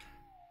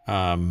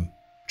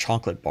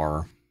chocolate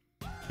bar,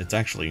 it's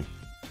actually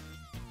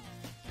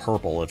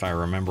purple, if I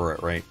remember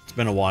it right. It's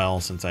been a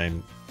while since I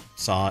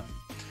saw it.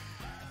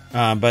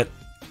 But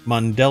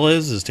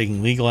Mondelez is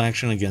taking legal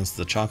action against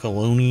the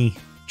Chocolonely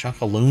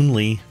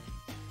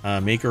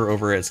maker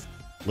over its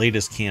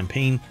latest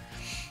campaign.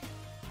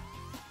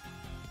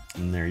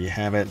 And there you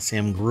have it.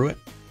 Sam Gruitt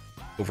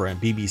over at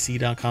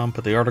bbc.com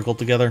put the article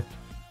together.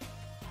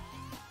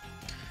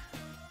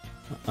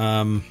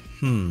 Why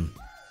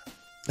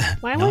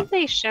would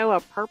they show a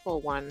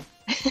purple one?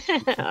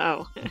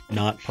 Oh.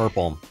 Not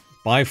purple.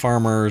 By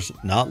farmers,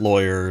 not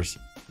lawyers,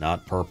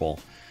 not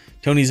purple.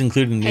 Tony's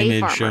included an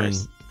image farmers. Showing...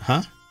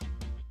 Huh?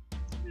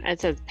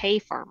 It says pay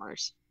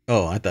farmers.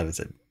 Oh, I thought it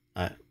said...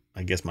 I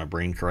guess my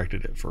brain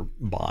corrected it for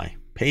by.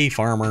 Pay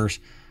farmers,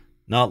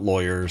 not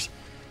lawyers,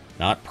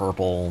 not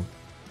purple.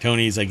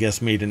 Tony's, I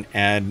guess, made an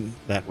ad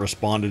that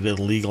responded to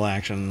the legal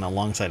action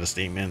alongside a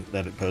statement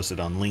that it posted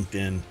on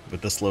LinkedIn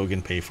with the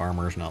slogan, pay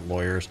farmers, not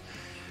lawyers.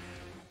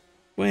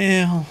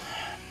 Well,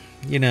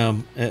 you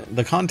know,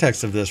 the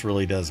context of this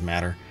really does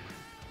matter.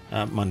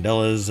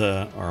 Mondelez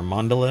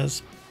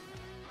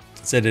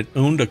said it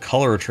owned a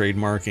color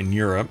trademark in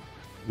Europe.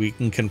 We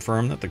can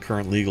confirm that the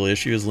current legal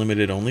issue is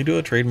limited only to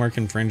a trademark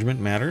infringement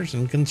matters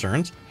and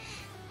concerns.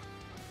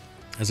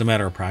 As a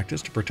matter of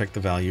practice, to protect the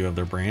value of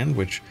their brand,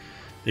 which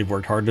they've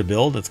worked hard to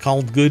build, it's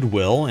called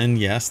goodwill, and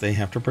yes, they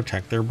have to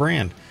protect their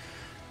brand.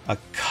 A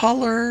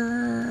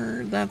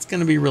color, that's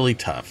going to be really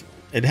tough.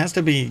 It has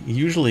to be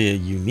usually a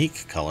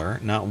unique color,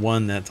 not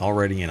one that's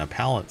already in a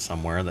palette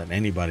somewhere that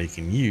anybody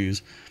can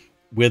use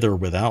with or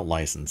without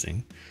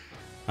licensing.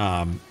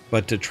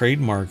 But to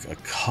trademark a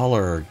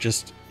color,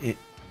 just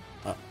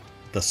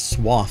the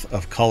swath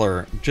of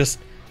color, just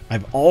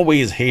I've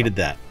always hated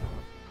that.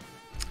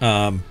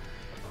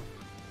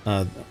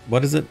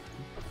 What is it?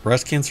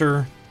 Breast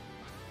cancer?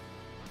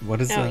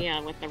 What is that? Oh,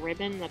 yeah, with the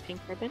ribbon, the pink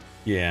ribbon?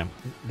 Yeah.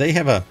 They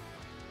have a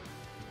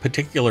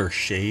particular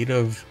shade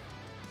of...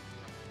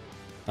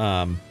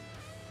 sorry,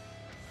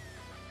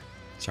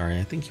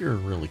 I think you're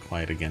really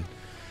quiet again.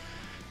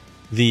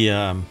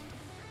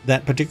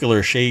 That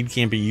particular shade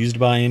can't be used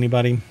by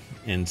anybody.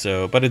 And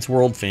so, but it's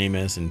world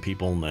famous and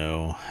people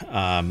know.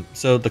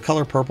 So the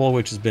color purple,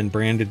 which has been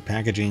branded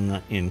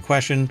packaging in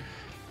question,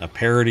 a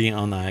parody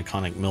on the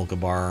iconic Milka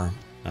bar,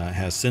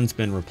 has since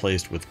been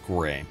replaced with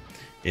gray.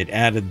 It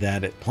added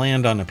that it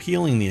planned on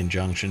appealing the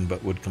injunction,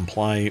 but would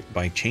comply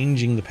by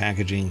changing the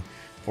packaging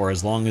for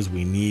as long as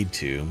we need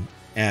to,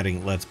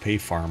 adding, let's pay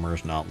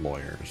farmers, not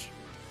lawyers.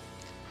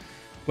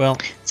 Well,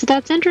 so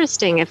that's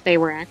interesting if they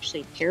were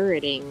actually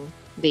parodying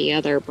the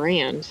other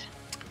brand.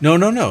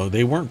 No.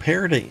 They weren't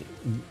parodying.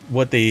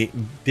 What they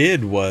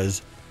did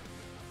was,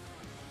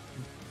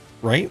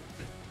 right?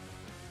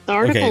 The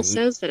article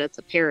says that it's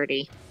a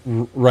parody.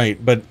 Right,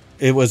 but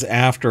it was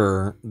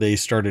after they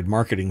started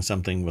marketing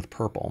something with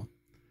purple.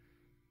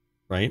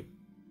 Right?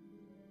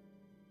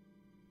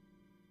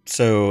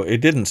 So it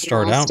didn't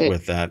start out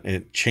with that.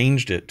 It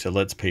changed it to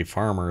let's pay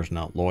farmers,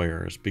 not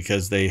lawyers,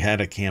 because they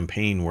had a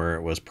campaign where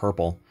it was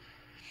purple.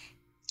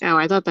 Oh,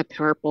 I thought the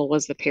purple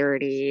was the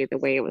parody, the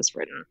way it was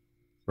written.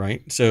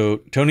 Right. So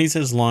Tony's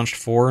has launched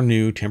 4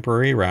 new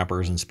temporary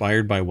wrappers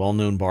inspired by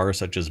well-known bars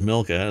such as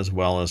Milka, as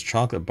well as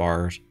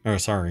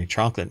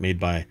chocolate made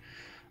by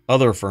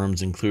other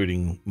firms,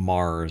 including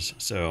Mars.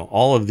 So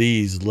all of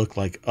these look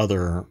like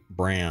other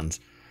brands.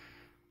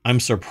 I'm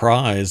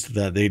surprised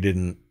that they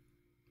didn't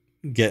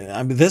get,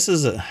 I mean, this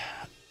is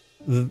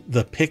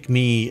the pick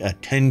me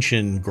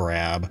attention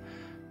grab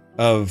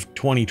of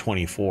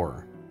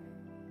 2024.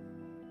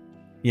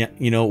 Yeah,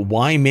 you know,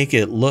 why make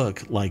it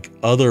look like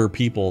other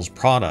people's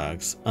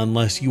products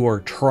unless you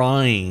are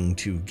trying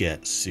to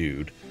get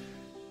sued?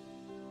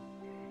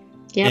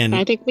 Yeah,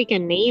 I think we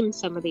can name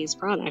some of these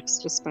products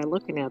just by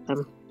looking at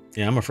them.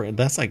 Yeah, I'm afraid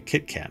that's like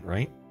Kit Kat,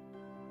 right?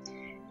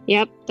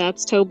 Yep,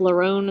 that's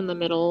Toblerone in the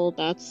middle.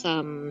 That's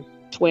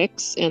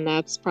Twix, and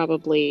that's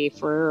probably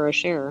Ferrero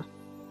Rocher.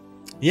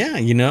 Yeah,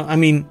 you know, I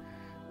mean,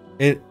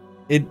 it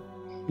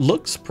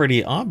looks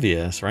pretty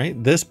obvious,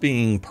 right? This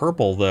being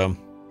purple, though,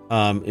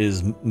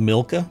 is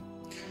Milka.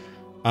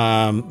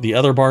 The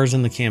other bars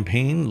in the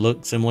campaign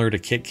look similar to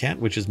Kit Kat,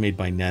 which is made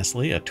by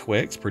Nestle, a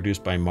Twix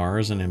produced by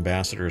Mars, and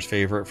Ambassador's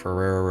favorite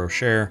Ferrero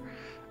Rocher,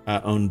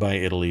 owned by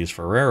Italy's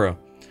Ferrero.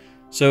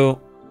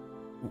 So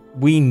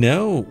we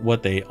know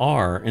what they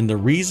are, and the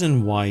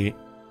reason why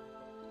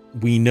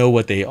we know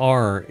what they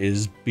are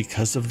is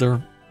because of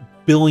their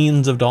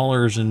billions of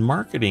dollars in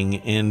marketing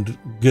and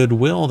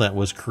goodwill that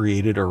was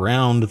created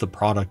around the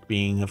product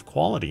being of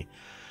quality.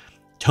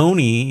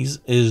 Tony's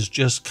is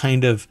just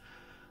kind of,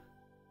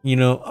 you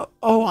know,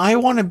 oh, I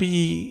want to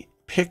be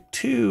picked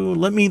too.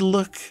 Let me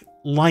look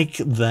like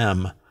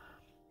them.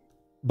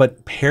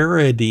 But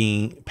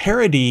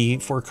parody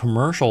for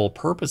commercial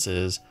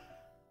purposes,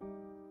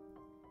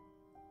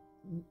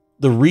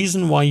 the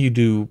reason why you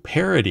do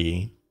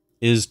parody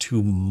is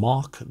to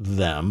mock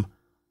them,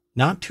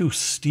 not to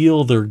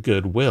steal their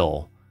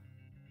goodwill.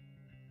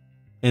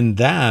 And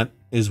that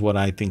is what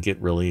I think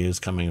it really is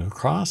coming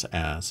across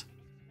as.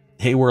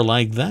 Hey, we're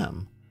like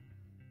them.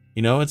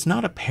 You know, it's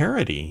not a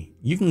parody.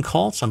 You can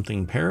call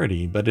something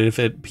parody, but if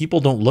people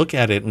don't look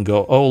at it and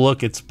go, oh,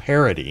 look, it's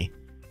parody,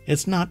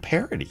 it's not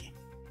parody.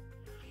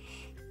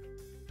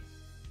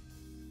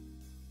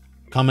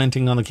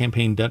 Commenting on the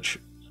campaign,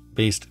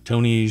 Dutch-based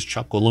Tony's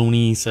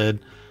Chocolonely said,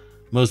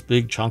 most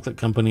big chocolate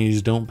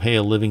companies don't pay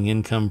a living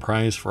income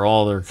price for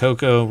all their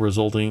cocoa,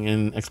 resulting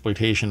in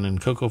exploitation in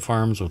cocoa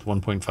farms with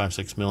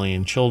 1.56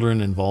 million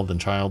children involved in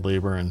child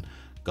labor in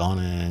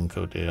Ghana and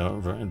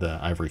the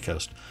Ivory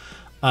Coast.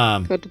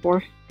 Cote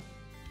d'Ivoire.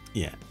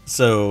 Yeah.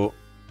 So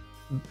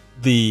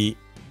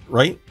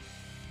right?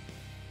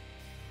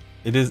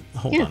 It is.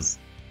 Hold on.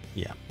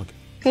 Yeah. Okay.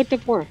 Cote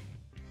d'Ivoire.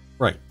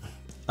 Right.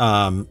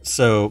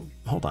 So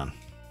hold on.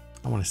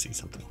 I want to see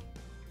something.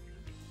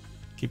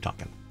 Keep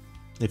talking,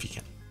 if you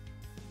can.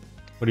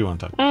 What do you want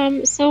to talk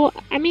about? So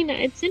I mean,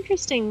 it's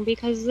interesting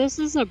because this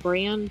is a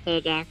brand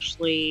that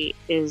actually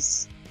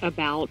is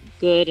about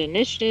good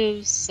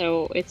initiatives.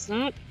 So it's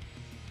not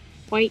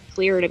quite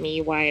clear to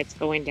me why it's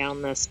going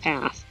down this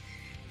path.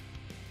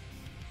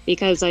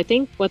 Because I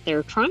think what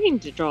they're trying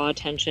to draw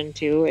attention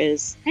to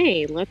is,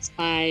 hey, let's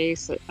buy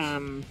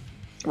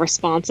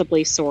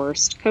responsibly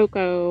sourced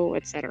cocoa,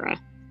 etc.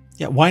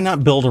 Yeah, why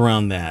not build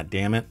around that,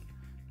 damn it?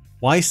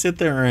 Why sit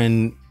there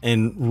and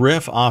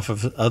riff off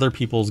of other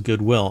people's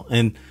goodwill?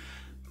 And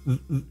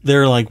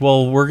they're like,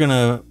 well, we're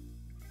going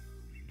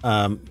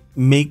to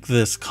make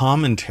this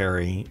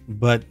commentary,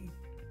 but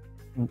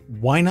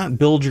why not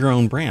build your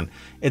own brand?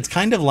 It's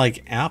kind of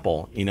like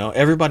Apple. You know,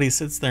 everybody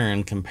sits there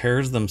and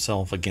compares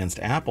themselves against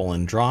Apple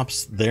and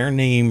drops their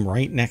name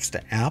right next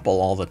to Apple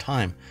all the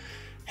time.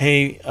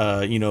 Hey,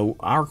 you know,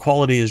 our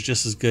quality is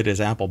just as good as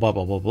Apple, blah,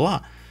 blah, blah,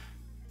 blah.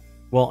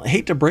 Well, I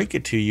hate to break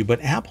it to you,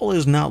 but Apple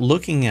is not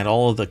looking at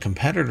all of the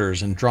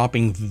competitors and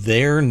dropping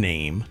their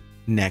name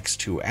next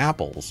to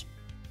Apple's.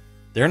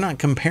 They're not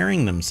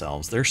comparing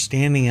themselves. They're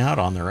standing out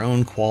on their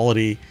own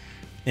quality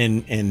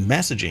and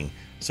messaging.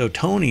 So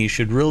Tony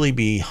should really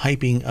be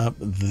hyping up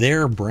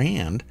their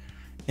brand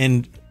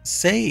and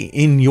say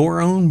in your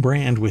own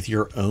brand with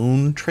your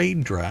own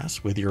trade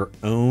dress, with your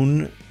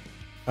own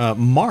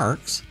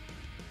marks,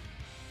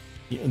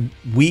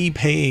 we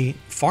pay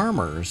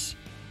farmers,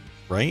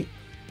 right?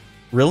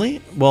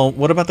 Really? Well,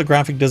 what about the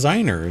graphic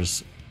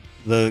designers?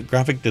 The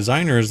graphic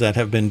designers that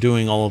have been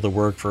doing all of the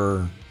work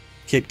for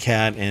Kit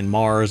Kat and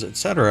Mars,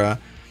 etc.,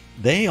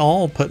 they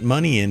all put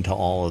money into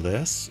all of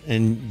this,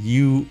 and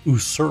you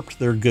usurped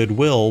their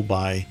goodwill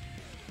by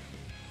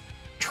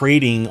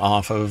trading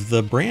off of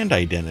the brand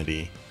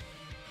identity.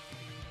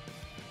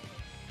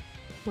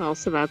 Well,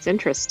 so that's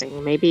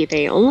interesting. Maybe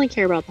they only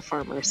care about the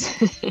farmers.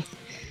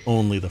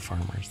 Only the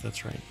farmers,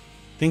 that's right.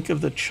 Think of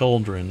the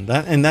children.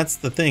 That's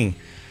the thing.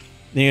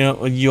 You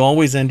know, you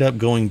always end up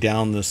going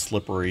down this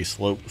slippery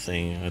slope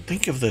thing.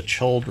 Think of the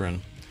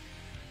children.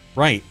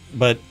 Right,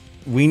 but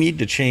we need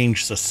to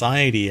change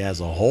society as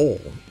a whole.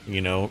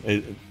 You know,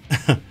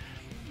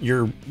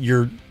 you're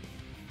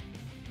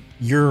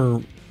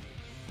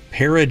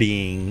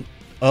parodying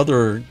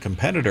other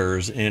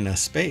competitors in a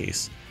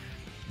space.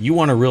 You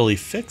want to really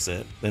fix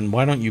it, then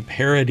why don't you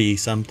parody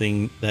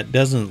something that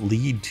doesn't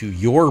lead to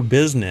your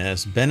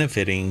business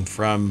benefiting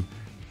from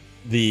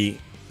the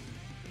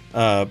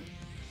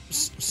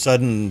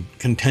sudden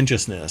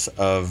contentiousness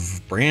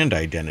of brand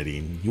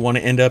identity? You want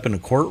to end up in a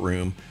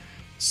courtroom,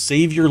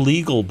 save your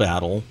legal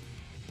battle,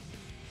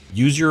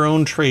 use your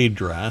own trade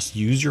dress,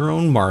 use your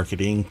own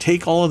marketing,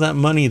 take all of that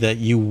money that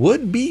you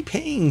would be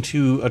paying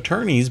to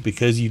attorneys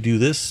because you do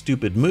this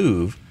stupid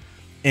move,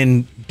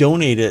 and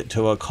donate it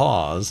to a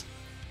cause,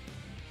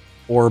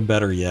 or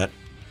better yet,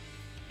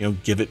 you know,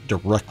 give it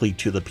directly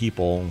to the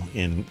people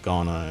in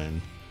Ghana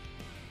and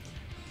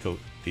Cote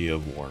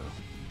d'Ivoire.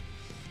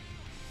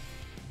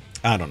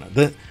 I don't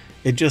know.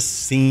 It just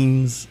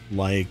seems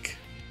like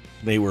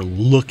they were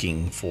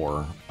looking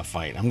for a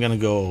fight. I'm going to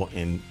go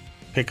and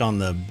pick on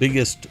the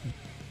biggest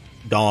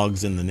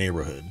dogs in the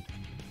neighborhood.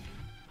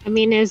 I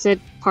mean, is it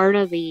part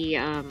of the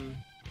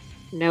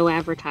no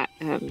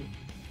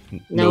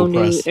No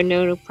press.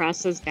 No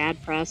press is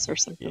bad press or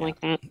something like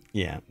that.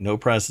 Yeah, no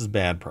press is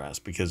bad press,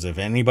 because if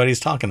anybody's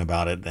talking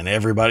about it, then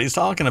everybody's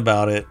talking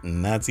about it,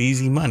 and that's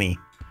easy money.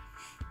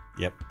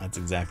 Yep, that's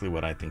exactly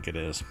what I think it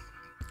is.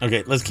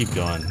 Okay, let's keep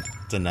going.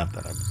 It's enough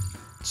that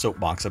I've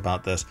soapbox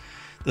about this.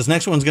 This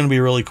next one's going to be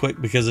really quick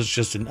because it's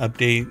just an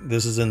update.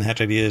 This is in the Hatch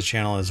Ideas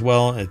channel as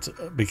well. It's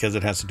because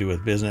it has to do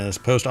with business.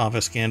 Post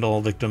office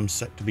scandal victims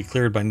set to be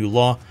cleared by new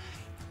law.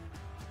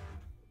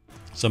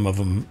 Some of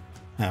them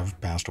have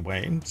passed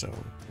away, so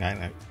I'm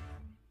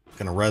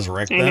going to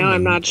resurrect them. I know,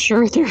 I'm not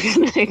sure they're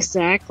going to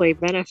exactly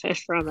benefit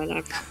from it.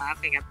 I'm not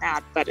laughing at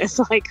that, but it's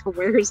like,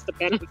 where's the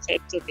benefit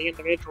to the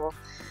individual?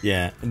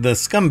 Yeah, the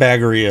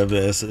scumbaggery of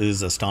this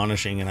is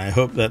astonishing, and I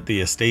hope that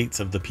the estates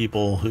of the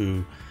people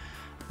who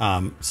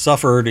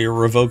suffered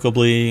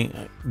irrevocably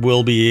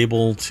will be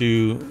able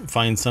to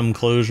find some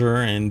closure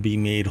and be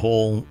made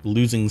whole,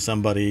 losing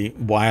somebody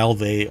while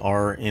they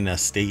are in a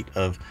state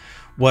of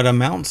what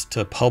amounts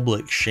to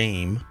public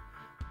shame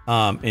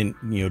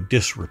and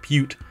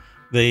disrepute.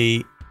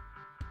 It's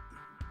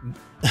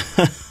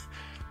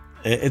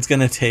going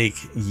to take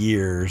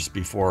years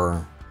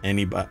before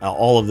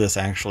all of this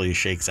actually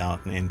shakes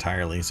out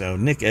entirely. So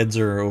Nick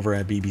Edzer over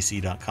at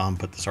bbc.com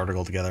put this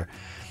article together.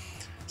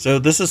 So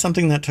this is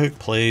something that took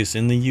place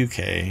in the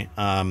UK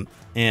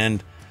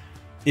and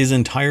is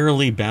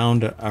entirely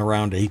bound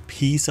around a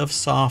piece of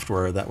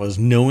software that was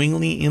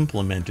knowingly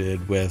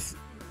implemented with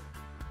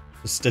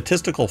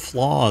statistical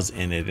flaws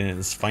in it, in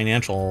its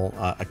financial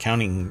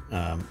accounting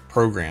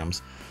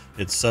programs,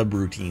 its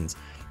subroutines.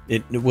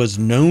 It was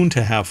known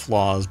to have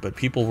flaws, but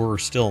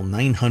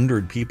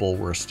 900 people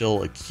were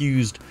still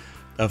accused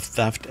of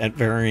theft at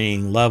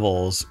varying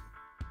levels,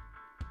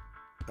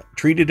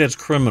 treated as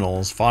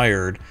criminals,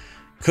 fired,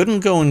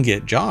 couldn't go and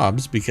get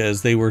jobs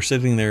because they were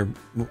sitting there.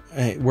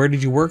 Hey, where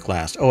did you work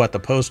last? Oh, at the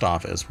post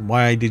office.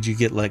 Why did you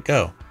get let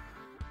go?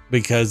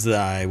 Because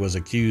I was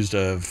accused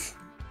of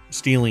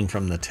stealing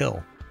from the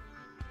till.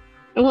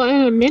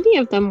 Well, many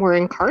of them were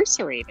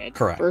incarcerated.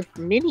 Correct. For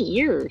many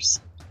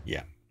years.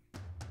 Yeah.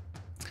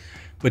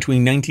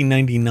 Between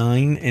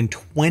 1999 and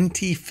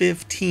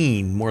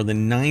 2015, more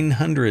than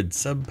 900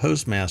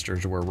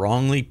 sub-postmasters were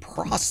wrongly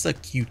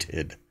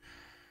prosecuted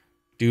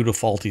due to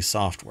faulty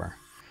software.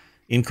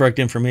 Incorrect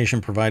information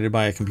provided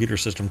by a computer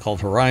system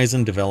called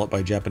Horizon, developed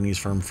by Japanese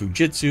firm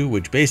Fujitsu,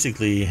 which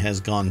basically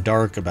has gone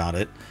dark about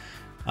it.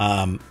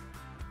 And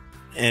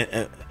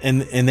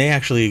they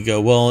actually go,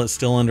 well, it's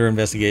still under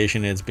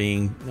investigation. It's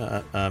being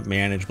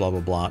managed, blah, blah,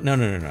 blah.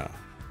 No.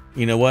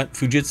 You know what?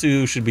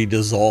 Fujitsu should be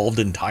dissolved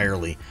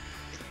entirely.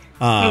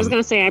 I was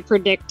going to say, I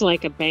predict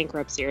like a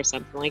bankruptcy or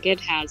something. Like, it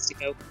has to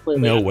go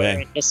completely No under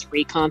way. and just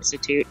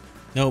reconstitute.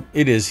 Nope,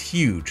 it is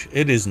huge.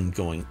 It isn't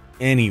going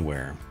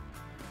anywhere.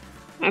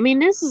 I mean,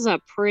 this is a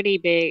pretty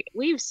big...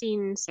 We've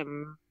seen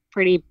some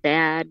pretty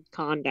bad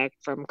conduct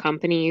from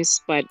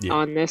companies, but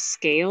on this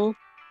scale...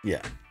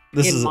 Yeah.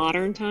 In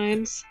modern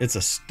times... It's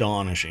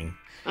astonishing.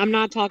 I'm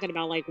not talking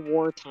about like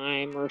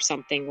wartime or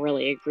something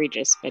really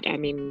egregious, but I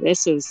mean,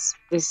 this is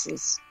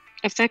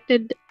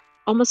affected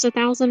almost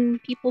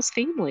 1,000 people's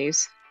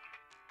families.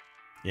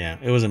 Yeah,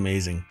 it was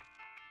amazing.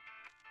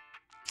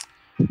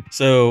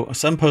 So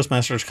some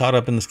postmasters caught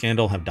up in the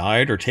scandal have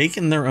died or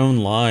taken their own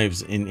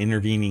lives in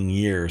intervening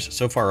years.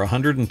 So far,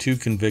 102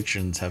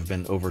 convictions have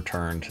been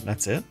overturned.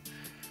 That's it.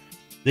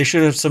 They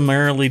should have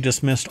summarily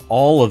dismissed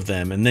all of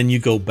them, and then you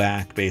go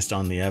back based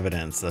on the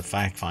evidence, the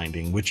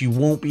fact-finding, which you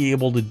won't be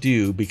able to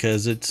do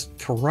because it's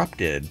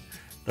corrupted.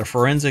 The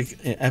forensic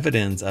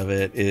evidence of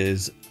it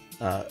is...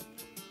 and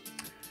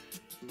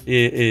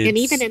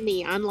even in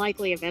the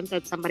unlikely event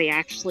that somebody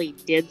actually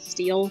did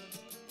steal,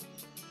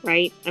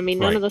 right? I mean,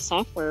 none of the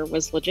software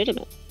was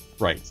legitimate.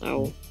 Right.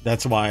 So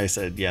that's why I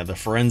said, yeah, the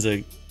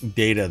forensic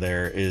data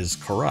there is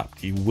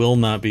corrupt. You will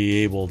not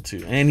be able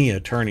to... Any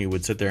attorney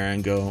would sit there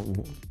and go...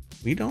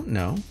 We don't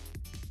know.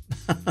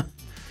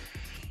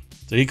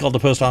 So he called the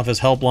post office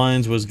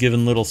helplines, was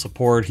given little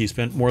support. He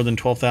spent more than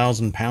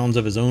 £12,000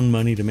 of his own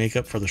money to make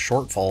up for the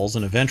shortfalls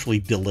and eventually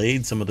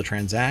delayed some of the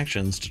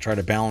transactions to try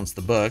to balance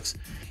the books.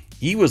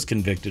 He was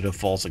convicted of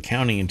false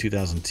accounting in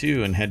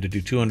 2002 and had to do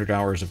 200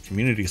 hours of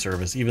community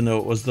service, even though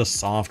it was the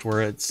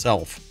software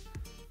itself.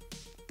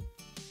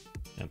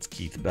 That's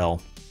Keith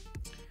Bell.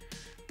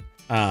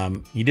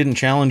 He didn't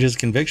challenge his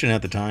conviction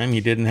at the time.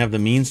 He didn't have the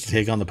means to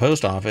take on the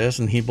post office,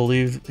 and he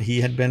believed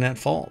he had been at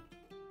fault.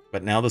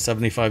 But now the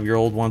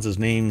 75-year-old wants his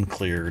name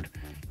cleared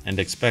and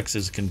expects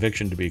his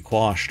conviction to be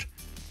quashed.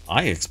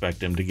 I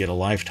expect him to get a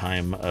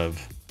lifetime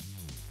of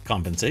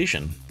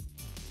compensation.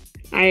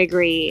 I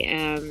agree,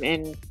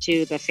 and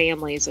to the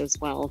families as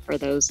well, for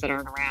those that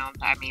aren't around.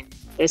 I mean,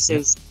 this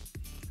is...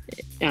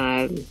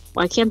 I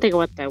can't think of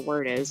what the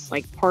word is.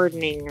 Like,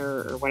 pardoning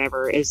or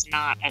whatever is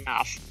not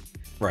enough.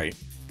 Right.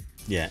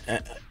 Yeah,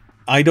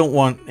 I don't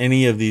want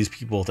any of these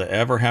people to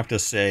ever have to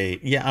say,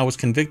 yeah, I was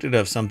convicted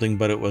of something,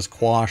 but it was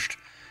quashed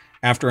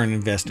after an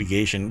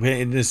investigation.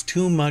 It is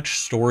too much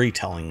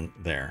storytelling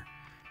there.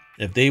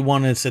 If they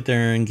want to sit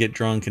there and get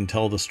drunk and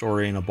tell the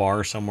story in a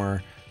bar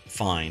somewhere,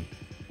 fine.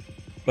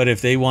 But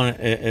if they want,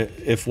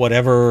 if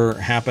whatever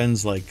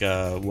happens, like,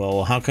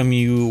 well, how come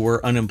you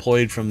were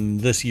unemployed from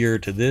this year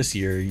to this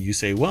year? You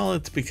say, well,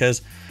 it's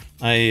because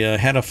I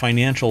had a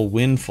financial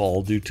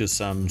windfall due to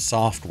some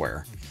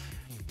software,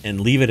 and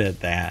leave it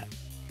at that.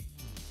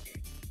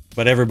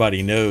 But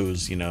everybody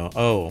knows, you know,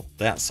 oh,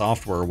 that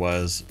software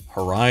was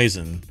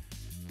Horizon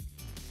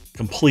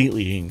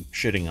completely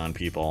shitting on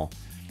people.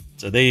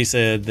 So they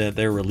said that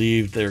they're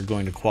relieved they're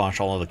going to quash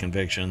all of the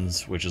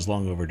convictions, which is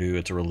long overdue.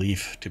 It's a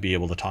relief to be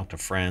able to talk to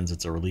friends.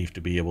 It's a relief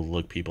to be able to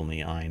look people in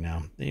the eye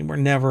now. They were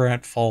never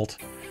at fault.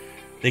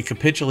 They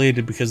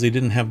capitulated because they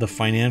didn't have the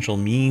financial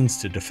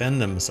means to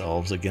defend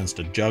themselves against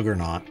a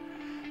juggernaut.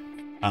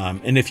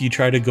 And if you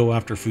try to go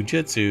after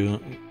Fujitsu,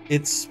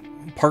 it's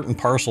part and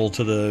parcel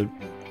to the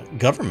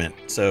government.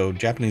 So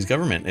Japanese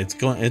government,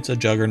 it's a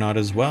juggernaut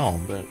as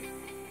well. But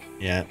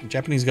yeah,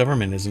 Japanese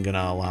government isn't going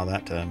to allow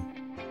that to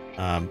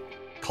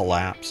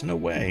collapse. No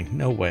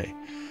way.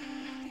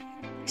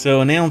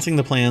 So announcing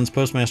the plans,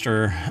 post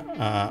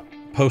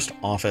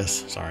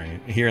office, sorry,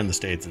 here in the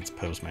States it's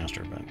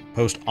postmaster, but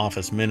post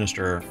office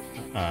minister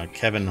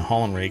Kevin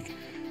Hollenrake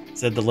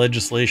said the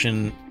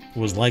legislation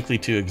was likely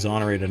to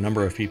exonerate a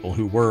number of people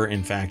who were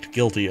in fact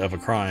guilty of a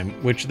crime,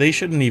 which they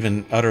shouldn't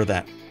even utter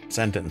that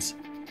sentence.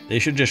 They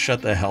should just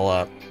shut the hell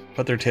up,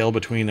 put their tail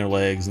between their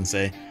legs and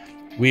say,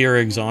 we are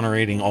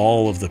exonerating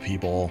all of the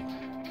people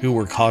who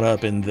were caught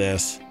up in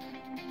this.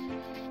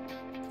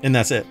 And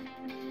that's it.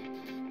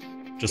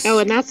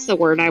 And that's the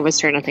word I was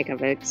trying to think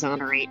of,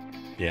 exonerate.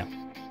 Yeah.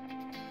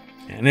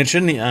 And it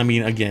shouldn't, I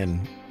mean,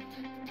 again,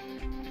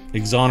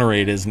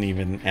 exonerate isn't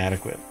even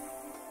adequate.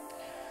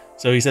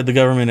 So he said the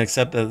government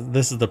accept that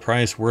this is the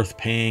price worth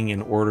paying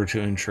in order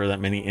to ensure that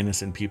many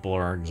innocent people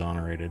are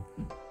exonerated.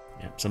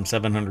 Yeah, some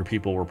 700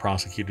 people were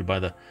prosecuted by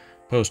the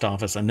post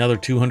office. Another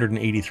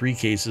 283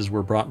 cases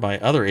were brought by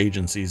other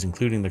agencies,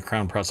 including the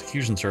Crown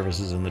Prosecution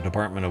Services and the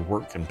Department of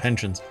Work and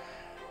Pensions.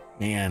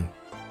 Man,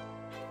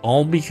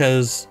 all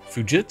because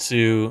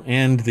Fujitsu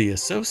and the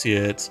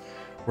associates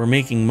were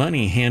making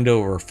money hand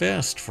over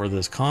fist for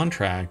this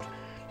contract.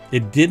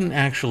 It didn't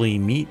actually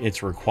meet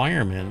its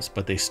requirements,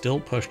 but they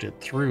still pushed it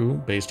through,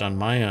 based on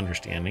my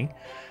understanding.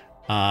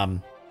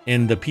 And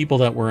the people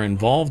that were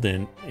involved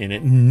in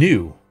it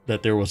knew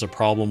that there was a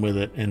problem with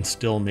it and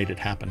still made it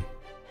happen.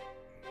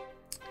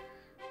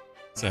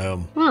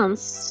 So, well,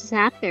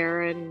 sat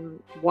there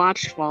and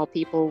watched while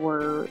people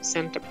were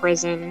sent to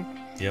prison.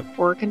 Yep.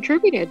 Or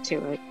contributed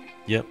to it.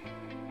 Yep.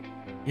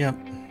 Yeah.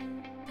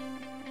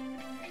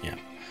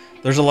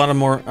 There's a lot of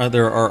more.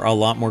 There are a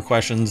lot more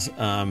questions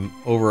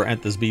over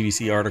at this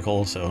BBC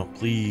article, so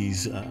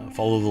please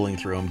follow the link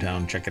through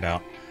ohmTown. Check it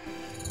out.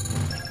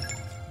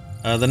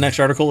 The next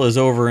article is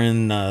over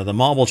in the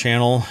Mobile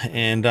channel,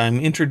 and I'm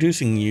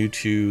introducing you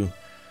to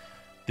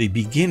the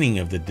beginning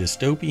of the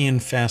dystopian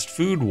fast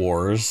food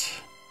wars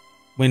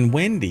when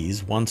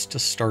Wendy's wants to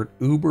start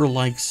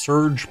Uber-like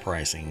surge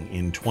pricing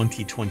in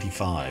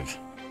 2025.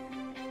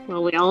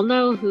 Well, we all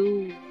know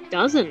who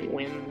doesn't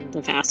win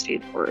the fast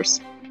food wars.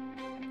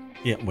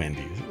 Yeah,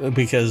 Wendy's,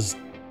 because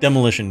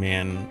Demolition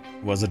Man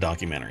was a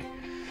documentary.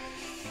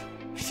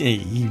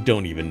 You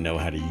don't even know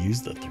how to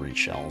use the 3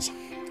 shells.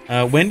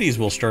 Wendy's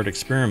will start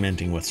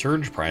experimenting with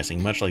surge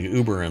pricing, much like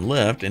Uber and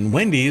Lyft, and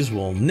Wendy's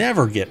will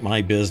never get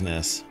my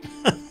business,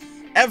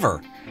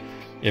 ever,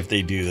 if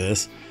they do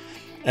this,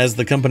 as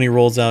the company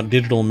rolls out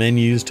digital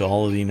menus to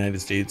all of the United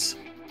States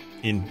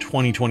in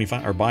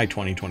 2025, or by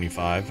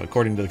 2025,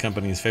 according to the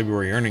company's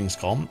February earnings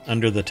call.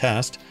 Under the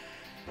test,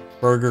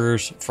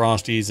 burgers,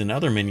 Frosties, and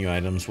other menu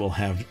items will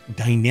have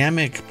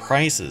dynamic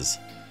prices.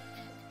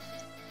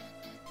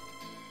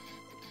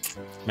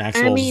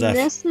 Maxwell Zeff.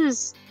 This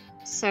is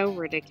so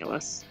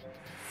ridiculous.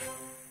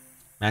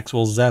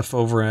 Maxwell Zeff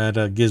over at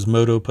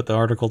Gizmodo put the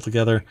article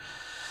together.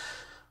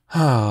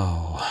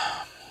 Oh,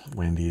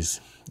 Wendy's,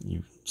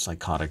 you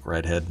psychotic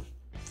redhead.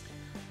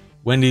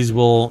 Wendy's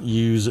will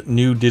use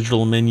new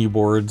digital menu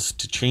boards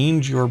to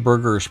change your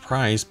burger's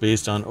price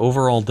based on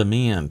overall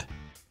demand.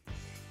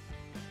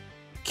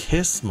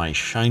 Kiss my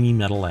shiny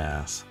metal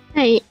ass.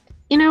 Hey,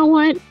 you know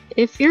what?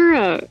 If you're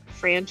a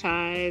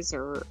franchise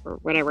or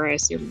whatever, I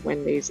assume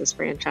Wendy's is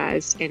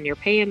franchised, and you're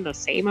paying the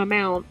same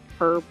amount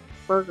per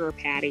burger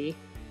patty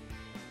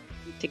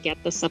to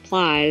get the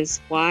supplies,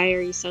 why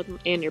are you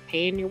suddenly, and you're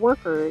paying your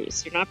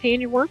workers, you're not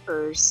paying your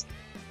workers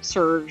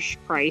surge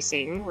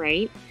pricing,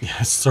 right?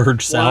 Yeah,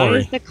 surge salary. Why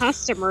is the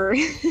customer,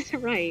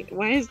 right?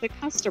 Why is the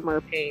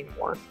customer paying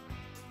more?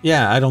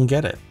 Yeah, I don't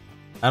get it.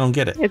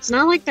 It's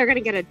not like they're going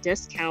to get a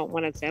discount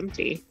when it's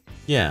empty.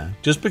 Yeah,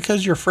 just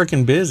because you're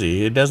freaking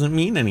busy, it doesn't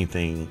mean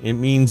anything. It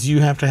means you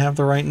have to have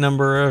the right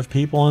number of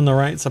people and the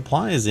right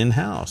supplies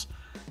in-house.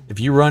 If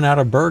you run out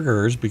of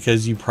burgers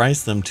because you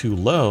price them too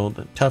low,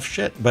 tough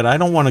shit. But I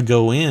don't want to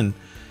go in,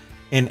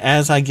 and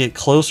as I get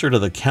closer to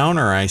the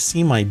counter, I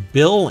see my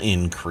bill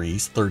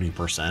increase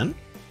 30%.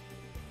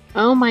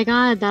 Oh my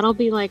God, that'll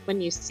be like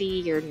when you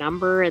see your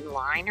number in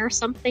line or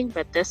something,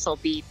 but this will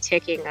be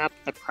ticking up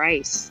the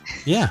price.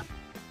 Yeah.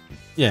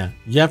 Yeah,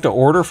 you have to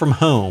order from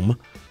home,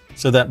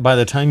 so that by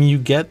the time you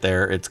get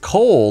there, it's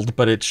cold,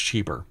 but it's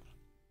cheaper.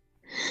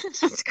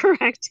 That's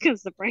correct,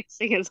 because the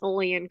pricing is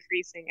only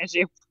increasing as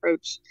you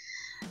approach.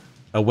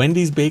 A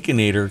Wendy's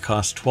Baconator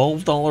costs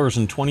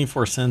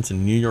 $12.24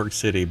 in New York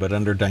City, but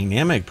under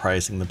dynamic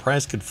pricing, the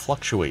price could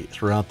fluctuate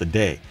throughout the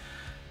day.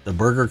 The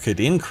burger could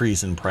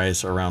increase in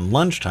price around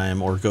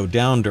lunchtime or go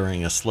down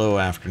during a slow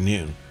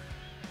afternoon.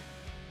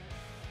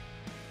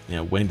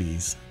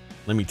 Wendy's.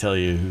 Let me tell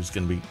you who's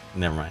going to be...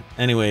 Never mind.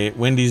 Anyway,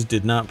 Wendy's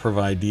did not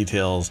provide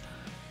details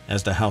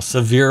as to how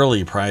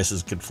severely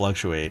prices could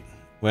fluctuate.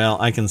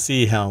 Well, I can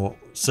see how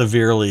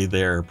severely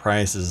their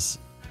prices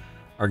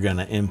are going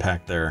to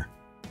impact their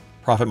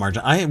profit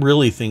margin. I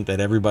really think that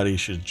everybody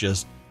should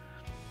just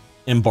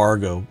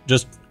embargo,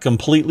 just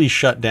completely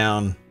shut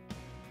down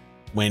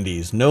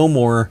Wendy's. No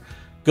more.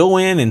 Go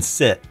in and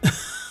sit.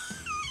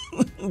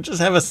 Just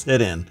have a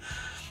sit-in.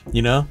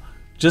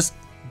 Just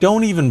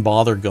don't even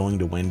bother going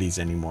to Wendy's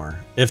anymore.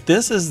 If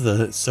this is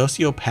the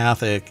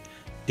sociopathic,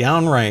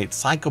 downright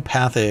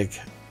psychopathic,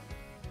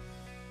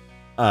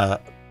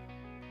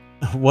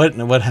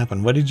 what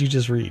happened? What did you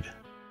just read?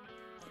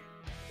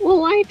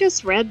 Well, I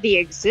just read the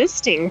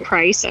existing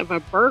price of a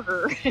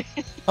burger.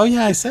 Oh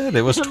yeah, I said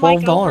it was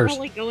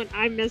 $12.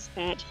 I missed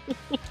that.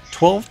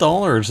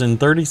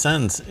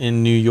 $12.30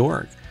 in New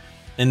York,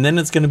 and then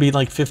it's going to be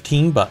like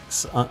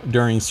 $15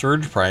 during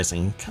surge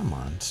pricing. Come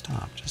on,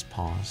 stop. Just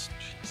pause.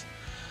 Jeez.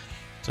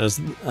 So it's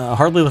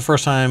hardly the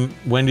first time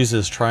Wendy's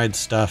has tried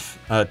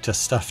to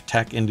stuff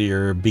tech into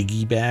your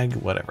biggie bag,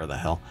 whatever the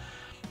hell.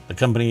 The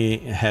company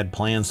had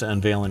plans to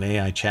unveil an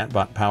AI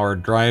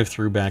chatbot-powered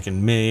drive-thru back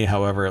in May.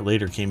 However, it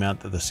later came out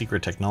that the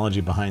secret technology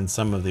behind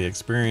some of the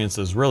experience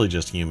is really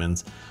just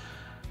humans.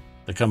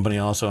 The company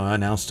also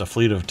announced a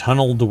fleet of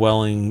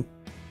tunnel-dwelling,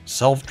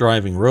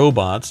 self-driving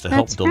robots to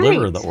help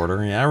deliver the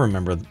order. Yeah, I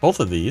remember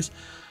both of these.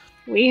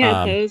 We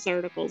had those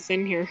articles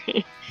in here.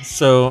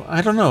 So,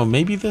 I don't know.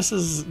 Maybe this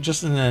is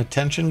just an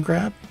attention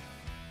grab?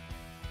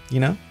 They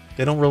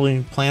don't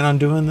really plan on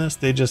doing this.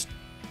 They just...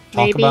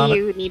 Maybe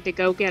you need to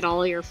go get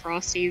all your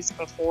Frosties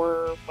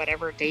before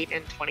whatever date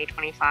in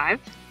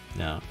 2025.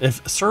 No.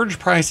 If surge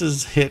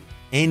prices hit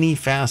any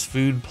fast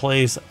food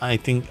place, I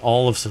think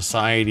all of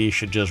society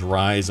should just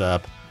rise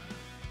up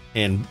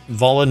and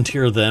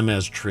volunteer them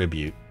as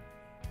tribute.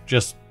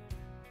 Just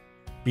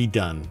be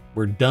done.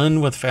 We're done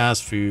with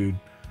fast food.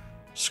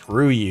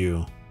 Screw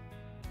you.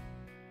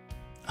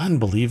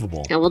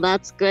 Unbelievable. Yeah, well,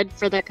 that's good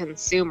for the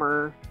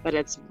consumer, but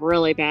it's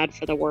really bad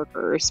for the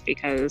workers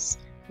because...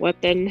 what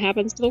then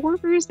happens to the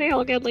workers? They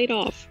all get laid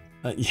off.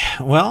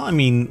 Yeah, well, I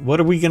mean, what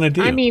are we going to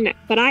do?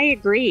 But I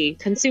agree.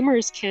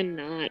 Consumers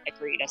cannot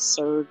agree to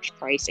surge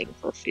pricing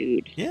for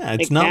food. Yeah,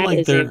 it's not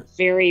like they're... a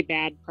very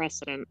bad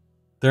precedent.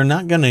 They're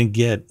not going to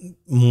get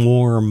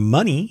more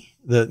money.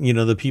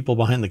 The people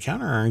behind the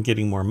counter aren't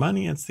getting more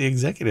money. It's the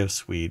executive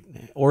suite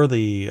or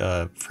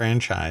the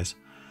franchise.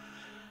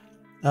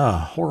 Oh,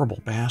 horrible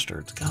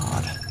bastards.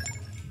 God.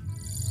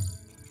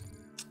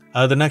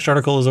 The next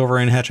article is over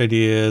in Hatch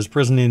Ideas.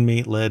 Prison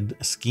inmate led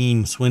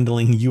scheme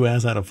swindling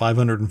U.S. out of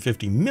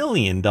 $550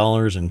 million in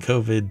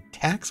COVID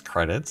tax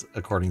credits,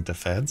 according to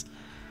feds.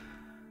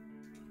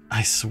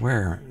 I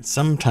swear,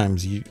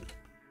 sometimes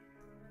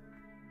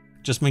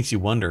just makes you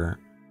wonder.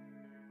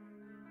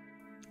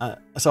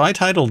 So I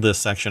titled this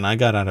section, I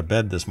got out of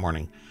bed this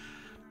morning.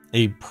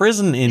 A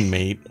prison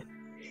inmate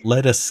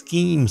led a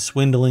scheme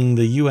swindling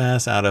the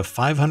U.S. out of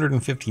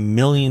 $550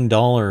 million in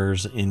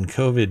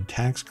COVID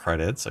tax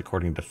credits,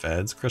 according to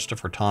feds.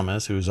 Christopher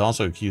Thomas, who is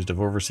also accused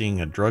of overseeing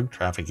a drug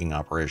trafficking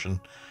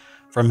operation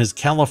from his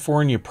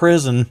California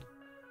prison.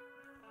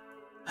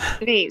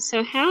 Wait,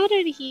 so how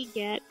did he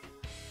get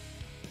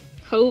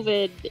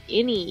COVID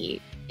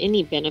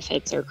any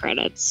benefits or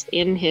credits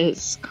in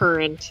his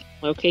current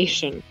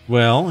location?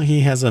 Well,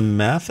 he has a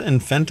meth and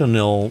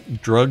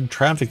fentanyl drug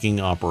trafficking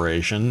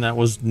operation that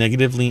was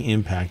negatively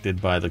impacted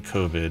by the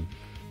COVID.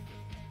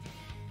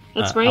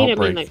 That's right. I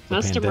mean, the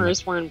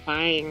customers weren't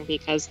buying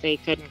because they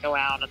couldn't go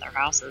out of their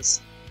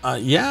houses.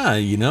 Yeah,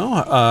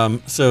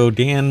 so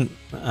Dan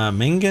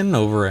Mangan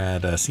over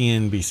at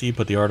CNBC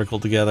put the article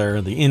together.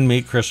 The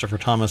inmate, Christopher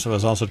Thomas,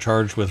 was also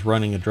charged with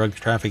running a drug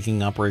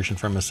trafficking operation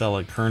from a cell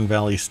at Kern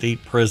Valley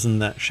State Prison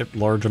that shipped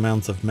large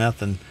amounts of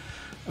meth and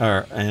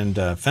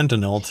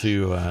fentanyl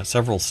to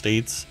several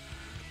states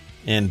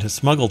and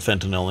smuggled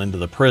fentanyl into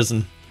the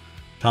prison.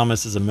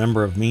 Thomas is a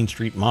member of Main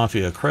Street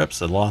Mafia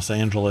Crips, a Los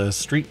Angeles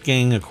street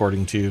gang,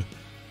 according to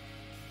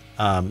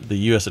the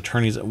U.S.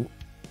 Attorney's...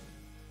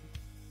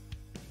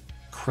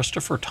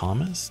 Christopher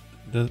Thomas?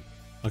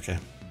 Okay.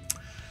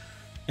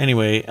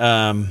 Anyway,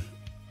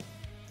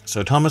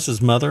 so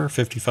Thomas's mother,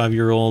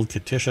 55-year-old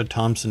Katisha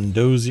Thompson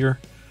Dozier,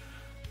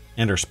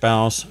 and her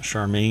spouse,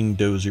 Charmaine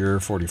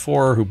Dozier,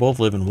 44, who both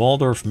live in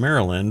Waldorf,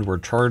 Maryland, were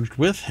charged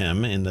with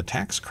him in the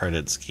tax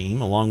credit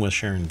scheme, along with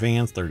Sharon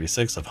Vance,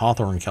 36, of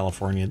Hawthorne,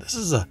 California. This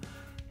is a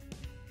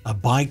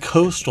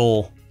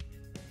bi-coastal...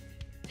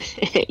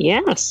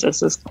 Yes,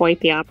 this is quite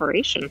the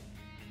operation.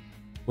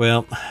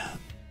 Well...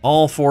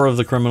 All 4 of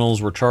the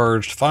criminals were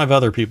charged. 5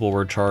 other people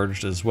were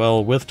charged as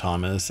well with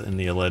Thomas in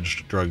the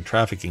alleged drug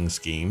trafficking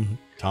scheme.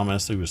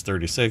 Thomas, who was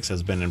 36,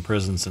 has been in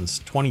prison since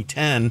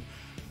 2010.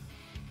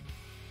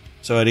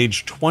 So at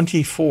age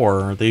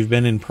 24, they've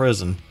been in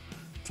prison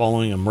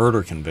following a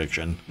murder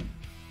conviction.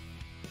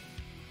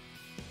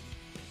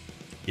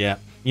 Yeah,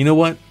 you know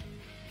what?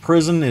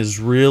 Prison is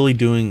really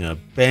doing a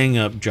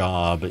bang-up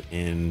job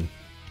in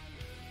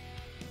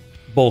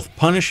both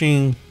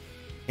punishing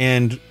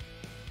and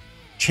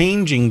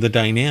changing the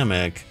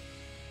dynamic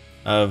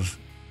of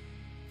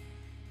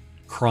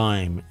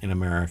crime in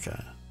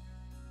America.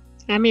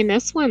 I mean,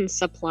 this one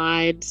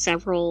supplied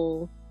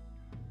several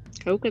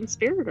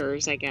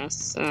co-conspirators, I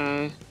guess,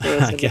 to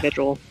this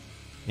individual.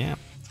 Yeah.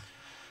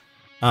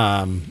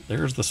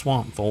 There's the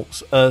swamp,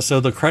 folks. So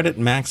the credit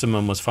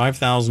maximum was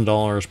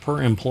 $5,000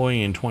 per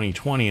employee in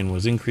 2020 and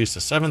was increased to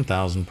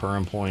 $7,000 per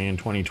employee in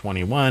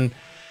 2021.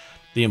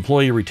 The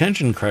employee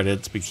retention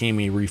credits became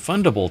a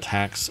refundable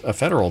a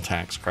federal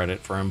tax credit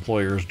for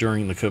employers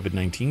during the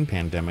COVID-19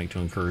 pandemic to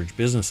encourage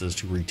businesses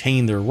to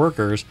retain their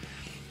workers.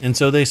 And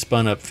so they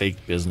spun up fake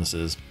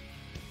businesses.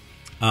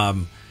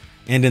 And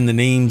in the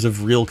names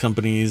of real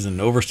companies and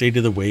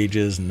overstated the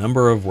wages,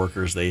 number of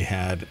workers they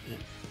had.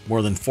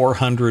 More than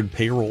 400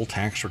 payroll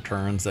tax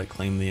returns that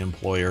claim the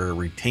employer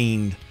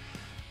retained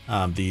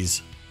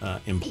these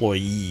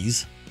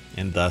employees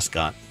and thus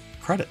got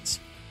credits.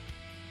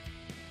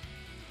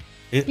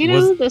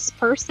 This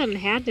person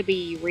had to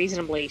be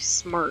reasonably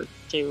smart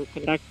to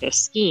conduct a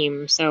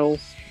scheme, so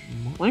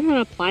why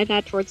not apply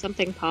that towards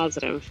something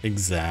positive?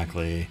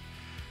 Exactly.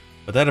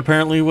 But that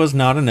apparently was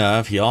not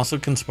enough. He also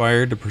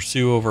conspired to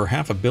pursue over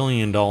 $500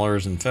 million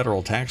in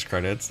federal tax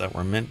credits that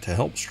were meant to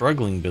help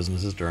struggling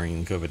businesses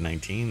during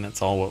COVID-19.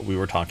 That's all what we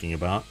were talking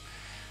about.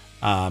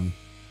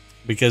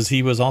 Because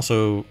he was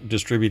also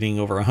distributing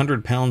over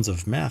 100 pounds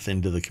of meth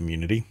into the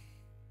community.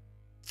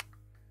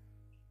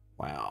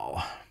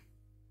 Wow.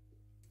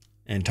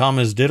 And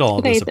Thomas did all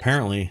of this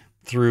apparently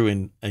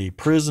through a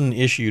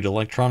prison-issued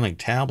electronic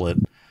tablet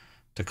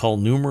to call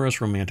numerous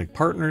romantic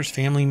partners,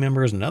 family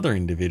members, and other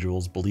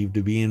individuals believed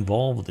to be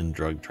involved in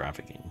drug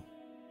trafficking.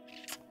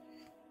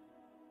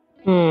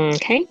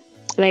 Okay.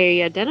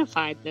 They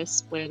identified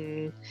this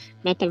when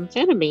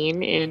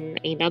methamphetamine in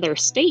another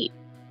state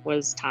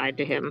was tied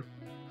to him.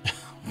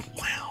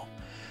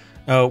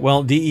 Wow.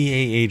 Well,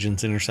 DEA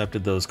agents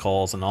intercepted those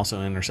calls and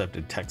also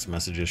intercepted text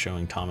messages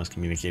showing Thomas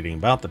communicating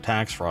about the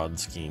tax fraud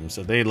scheme.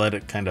 So they let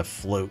it kind of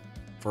float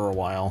for a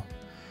while,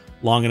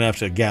 long enough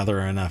to gather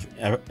enough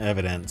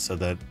evidence so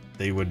that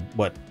they would,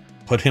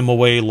 put him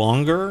away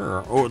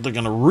longer? Or they're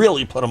going to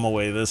really put him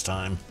away this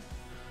time.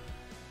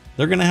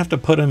 They're going to have to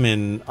put him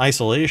in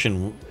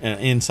isolation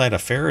inside a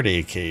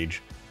Faraday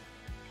cage.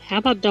 How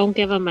about don't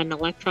give him an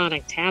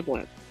electronic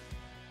tablet?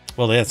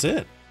 Well, that's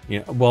it.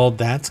 Yeah. Well,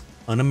 that's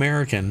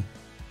un-American.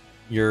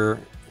 You're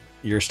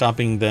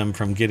stopping them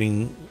from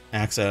getting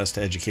access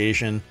to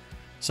education.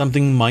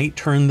 Something might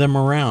turn them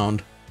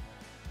around.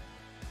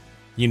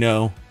 You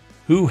know,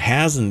 who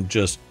hasn't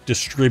just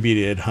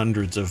distributed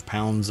hundreds of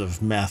pounds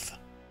of meth?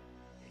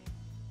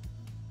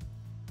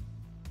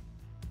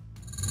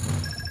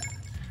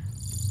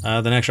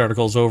 The next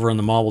article is over on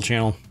the Marvel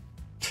channel.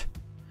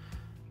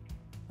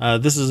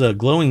 This is a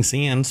glowing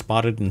sand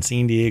spotted in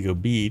San Diego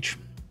Beach.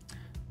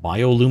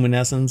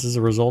 Bioluminescence is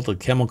a result of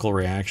chemical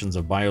reactions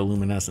of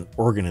bioluminescent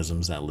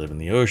organisms that live in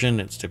the ocean.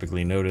 It's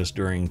typically noticed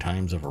during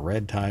times of a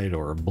red tide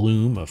or a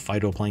bloom of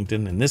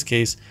phytoplankton, in this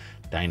case,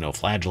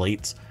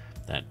 dinoflagellates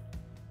that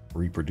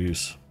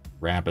reproduce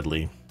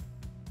rapidly.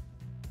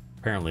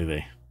 Apparently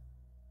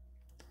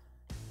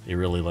they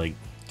really like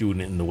doing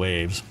it in the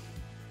waves.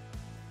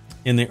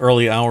 In the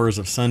early hours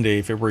of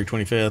Sunday, February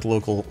 25th,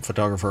 local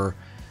photographer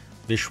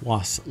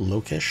Vishwas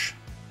Lokesh,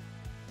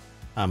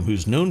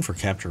 who's known for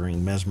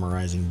capturing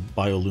mesmerizing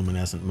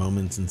bioluminescent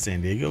moments in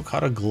San Diego,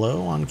 caught a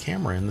glow on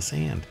camera in the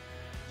sand.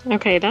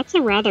 Okay, that's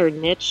a rather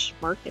niche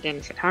market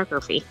in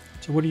photography.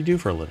 So what do you do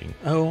for a living?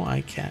 Oh,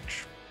 I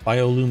catch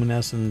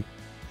bioluminescent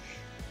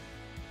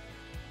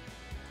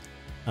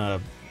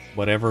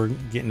whatever,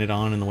 getting it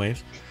on in the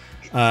waves.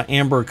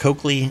 Amber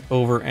Coakley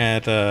over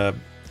at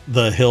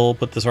The Hill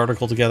put this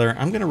article together.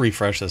 I'm going to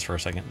refresh this for a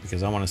second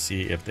because I want to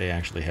see if they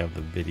actually have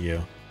the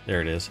video. There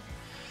it is.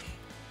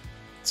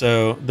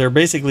 So they're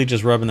basically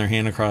just rubbing their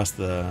hand across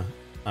the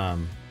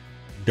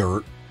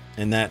dirt,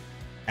 and that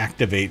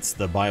activates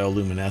the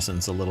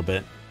bioluminescence a little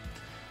bit.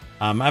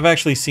 I've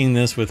actually seen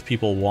this with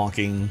people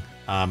walking.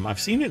 I've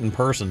seen it in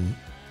person,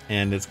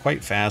 and it's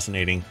quite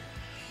fascinating.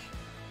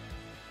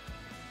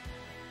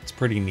 It's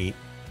pretty neat.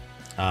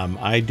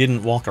 I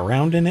didn't walk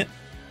around in it,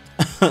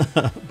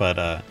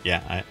 but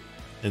yeah,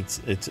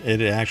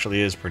 it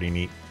actually is pretty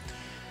neat.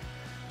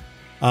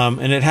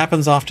 And it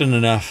happens often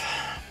enough.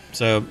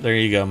 So there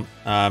you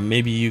go.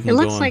 Maybe you can go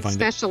and find it. It looks like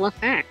special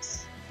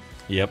effects.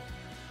 Yep.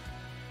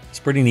 It's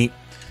pretty neat.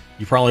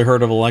 You probably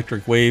heard of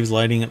electric waves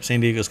lighting up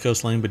San Diego's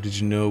coastline, but did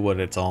you know what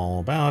it's all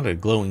about? A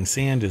glowing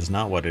sand is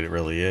not what it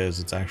really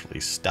is. It's actually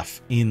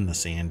stuff in the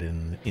sand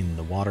in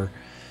the water.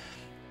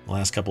 The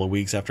last couple of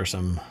weeks after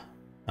some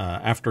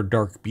After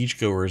dark,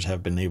 beachgoers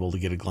have been able to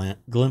get a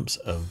glimpse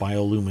of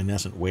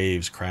bioluminescent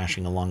waves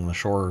crashing along the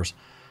shores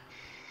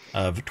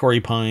of Torrey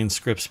Pines,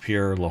 Scripps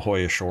Pier, La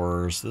Jolla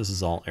Shores. This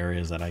is all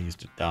areas that I used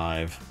to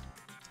dive.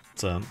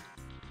 It's a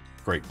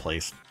great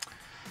place.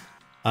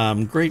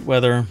 Great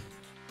weather.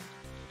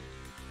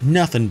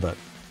 Nothing but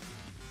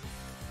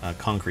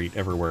concrete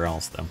everywhere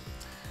else, though.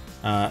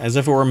 As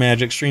if it were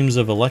magic, streams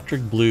of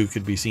electric blue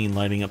could be seen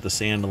lighting up the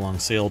sand along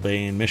Sail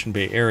Bay and Mission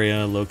Bay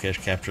area.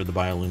 Lokesh captured the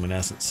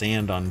bioluminescent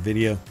sand on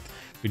video,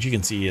 which you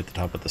can see at the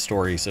top of the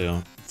story.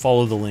 So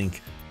follow the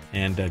link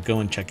and go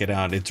and check it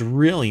out. It's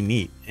really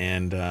neat.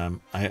 And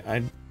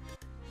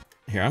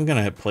here, I'm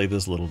going to play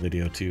this little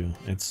video too.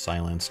 It's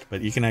silenced,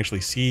 but you can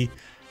actually see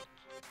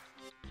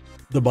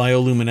the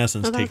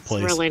bioluminescence take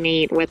place. That's really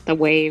neat with the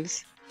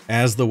waves.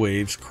 As the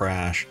waves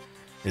crash,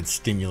 it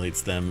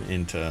stimulates them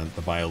into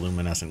the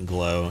bioluminescent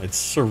glow.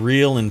 It's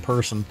surreal in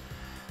person,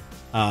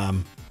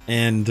 and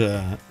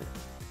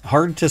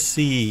hard to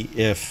see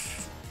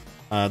if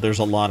there's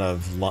a lot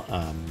of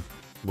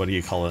what do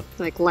you call it?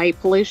 Like light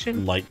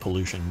pollution? Light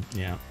pollution,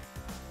 yeah.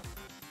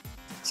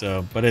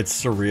 So, but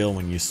it's surreal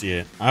when you see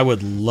it. I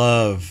would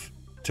love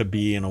to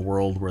be in a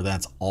world where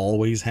that's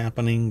always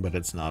happening, but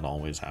it's not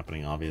always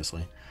happening,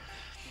 obviously.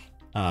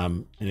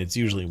 And it's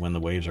usually when the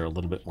waves are a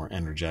little bit more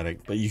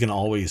energetic, but you can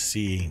always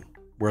see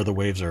where the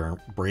waves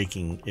are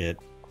breaking it.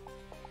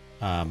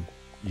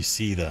 You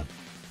see the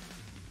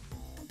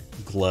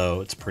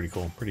glow. It's pretty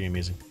cool, pretty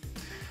amazing.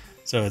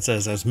 So it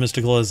says, as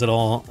mystical as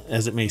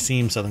it may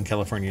seem, Southern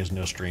California is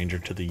no stranger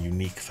to the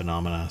unique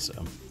phenomena.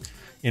 So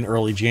in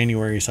early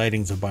January,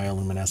 sightings of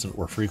bioluminescent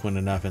were frequent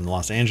enough in the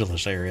Los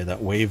Angeles area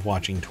that wave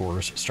watching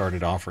tours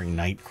started offering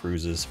night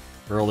cruises.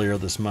 Earlier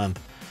this month,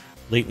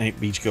 late night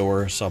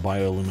beachgoers saw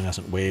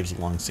bioluminescent waves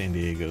along San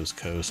Diego's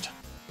coast.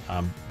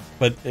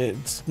 But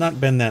it's not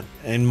been that,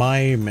 in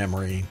my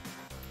memory,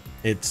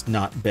 it's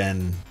not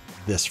been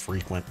this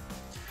frequent.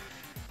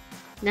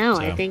 No,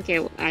 so,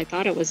 I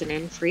thought it was an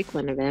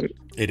infrequent event.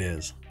 It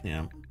is,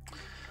 yeah.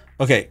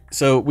 Okay,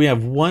 so we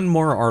have one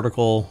more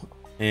article,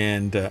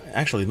 and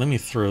actually,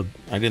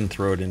 I didn't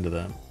throw it into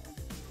the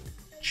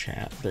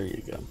chat. There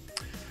you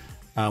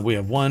go. We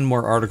have one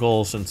more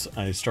article since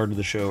I started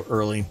the show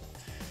early.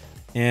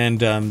 And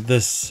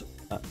this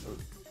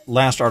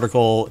last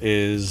article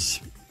is,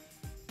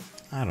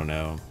 I don't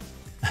know.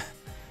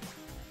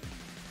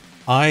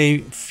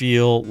 I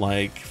feel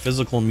like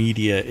physical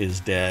media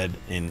is dead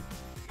in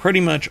pretty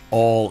much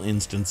all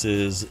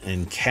instances,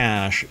 and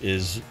cash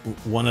is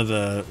one of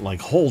the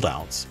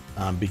holdouts,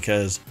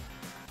 because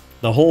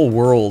the whole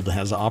world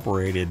has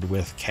operated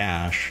with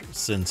cash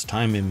since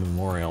time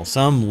immemorial.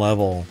 Some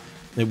level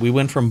that we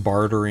went from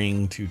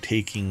bartering to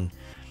taking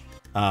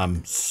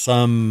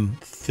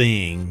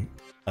something,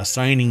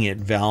 assigning it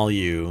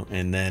value,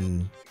 and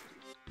then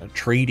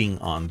trading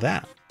on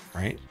that,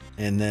 right?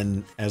 And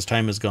then as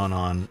time has gone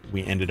on,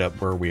 we ended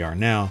up where we are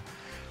now,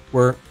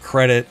 where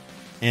credit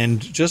and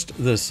just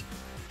this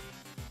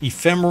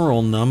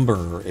ephemeral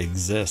number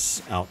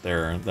exists out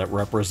there that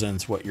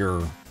represents what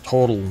your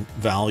total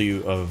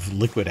value of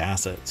liquid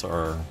assets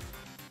are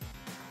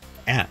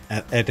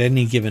at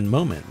any given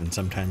moment. And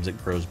sometimes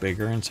it grows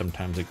bigger and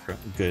sometimes it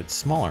gets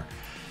smaller.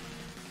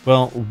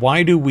 Well,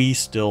 why do we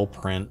still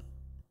print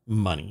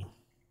money?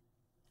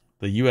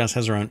 The U.S.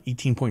 has around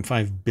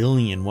 18.5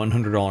 billion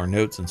 $100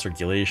 notes in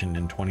circulation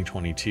in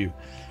 2022,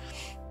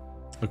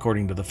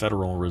 according to the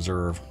Federal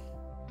Reserve.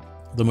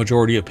 The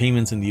majority of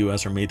payments in the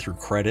U.S. are made through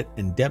credit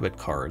and debit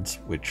cards,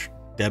 which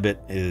debit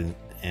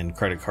and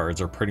credit cards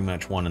are pretty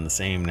much one and the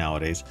same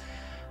nowadays.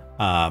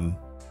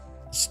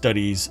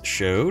 Studies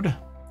showed,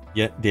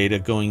 yet data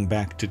going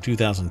back to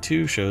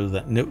 2002 shows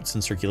that notes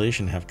in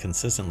circulation have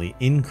consistently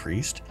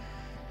increased.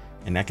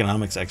 An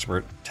economics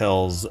expert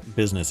tells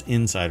Business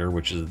Insider,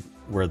 which is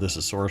where this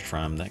is sourced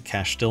from, that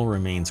cash still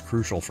remains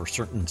crucial for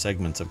certain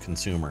segments of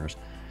consumers.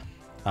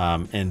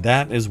 And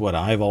that is what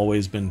I've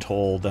always been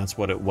told. That's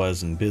what it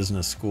was in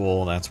business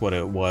school. That's what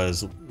it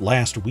was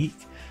last week,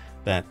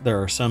 that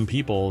there are some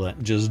people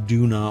that just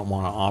do not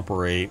want to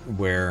operate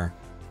where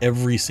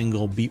every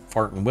single beep,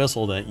 fart, and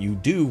whistle that you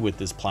do with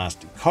this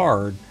plastic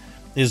card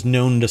is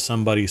known to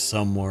somebody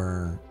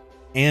somewhere,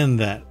 and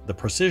that the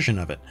precision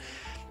of it.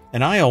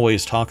 And I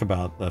always talk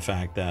about the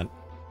fact that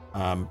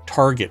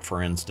Target,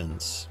 for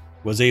instance,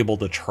 was able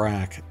to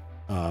track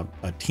a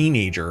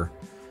teenager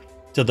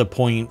to the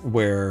point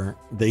where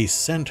they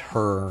sent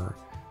her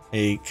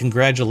a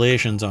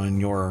congratulations on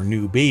your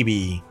new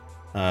baby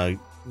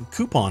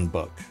coupon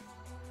book.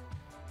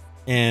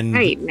 And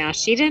right, now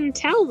she didn't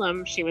tell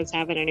them she was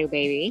having a new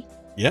baby.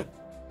 Yep.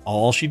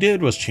 All she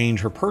did was change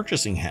her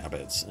purchasing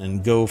habits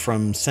and go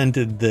from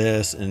scented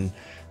this and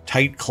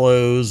tight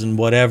clothes and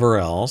whatever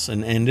else,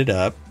 and ended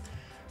up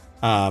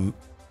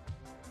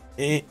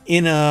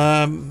in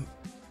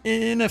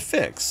a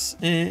fix,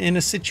 in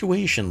a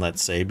situation,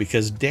 let's say,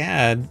 because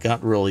dad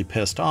got really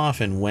pissed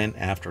off and went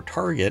after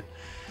Target,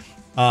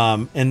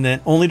 and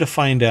then only to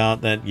find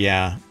out that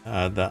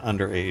the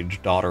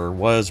underage daughter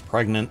was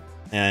pregnant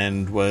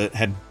and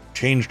had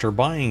changed her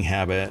buying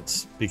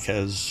habits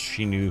because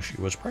she knew she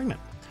was pregnant.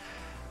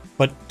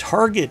 But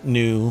Target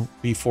knew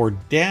before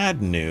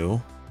Dad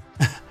knew,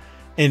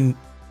 and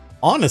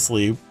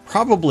honestly,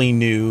 probably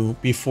knew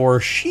before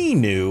she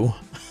knew.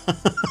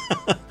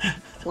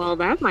 Well,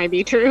 that might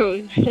be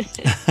true.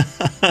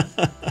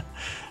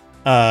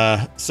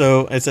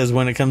 So it says,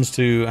 when it comes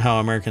to how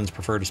Americans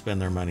prefer to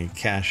spend their money,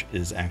 cash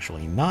is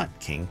actually not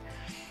king.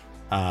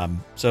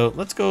 So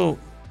let's go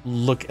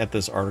look at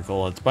this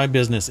article. It's by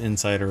Business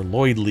Insider.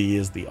 Lloyd Lee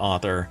is the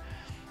author.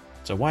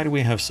 So why do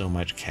we have so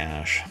much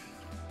cash?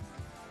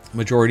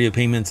 Majority of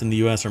payments in the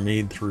U.S. are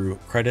made through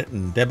credit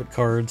and debit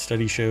cards,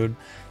 study showed.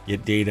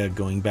 Yet data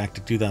going back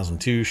to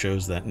 2002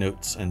 shows that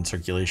notes and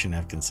circulation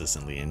have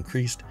consistently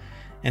increased.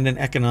 And an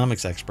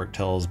economics expert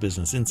tells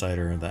Business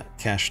Insider that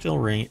cash still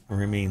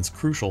remains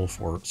crucial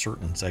for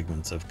certain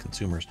segments of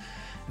consumers.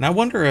 And I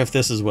wonder if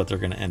this is what they're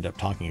going to end up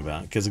talking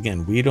about. Because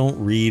again, we don't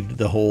read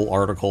the whole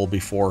article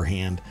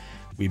beforehand.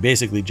 We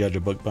basically judge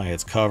a book by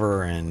its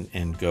cover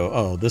and go,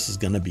 oh, this is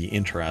going to be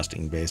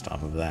interesting based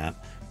off of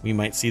that. We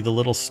might see the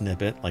little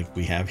snippet like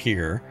we have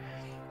here,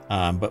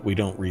 but we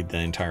don't read the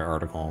entire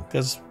article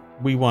because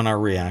we want our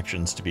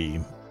reactions to be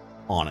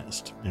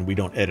honest, and we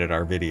don't edit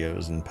our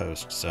videos and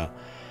post.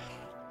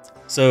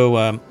 So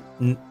a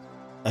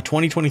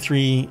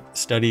 2023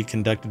 study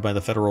conducted by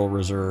the Federal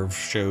Reserve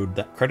showed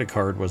that credit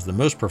card was the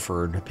most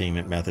preferred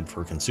payment method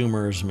for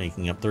consumers,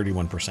 making up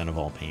 31% of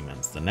all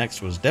payments. The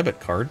next was debit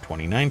card,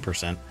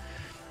 29%.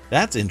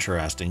 That's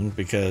interesting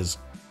because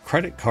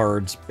credit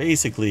cards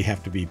basically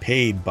have to be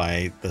paid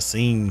by the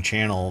same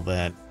channel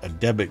that a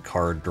debit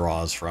card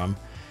draws from.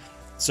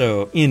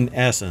 So in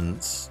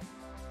essence,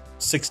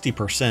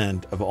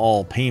 60% of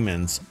all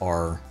payments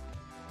are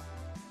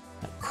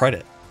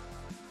credit.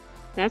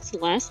 That's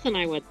less than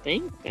I would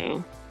think,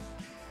 though.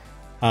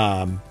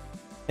 And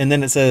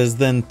then it says,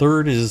 then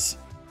third is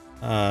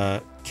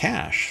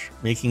cash,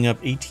 making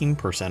up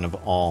 18% of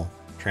all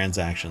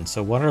transactions.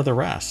 So what are the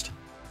rest?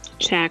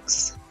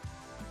 Checks,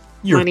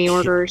 money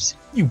orders.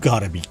 You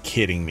gotta be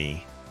kidding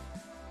me.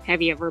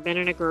 Have you ever been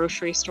in a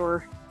grocery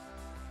store?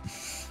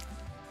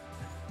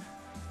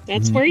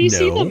 That's where you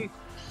see them.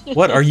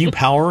 What, are you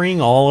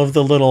powering all of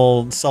the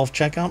little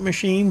self-checkout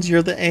machines?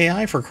 You're the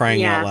AI, for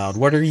crying out loud.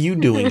 What are you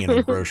doing in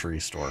a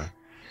grocery store?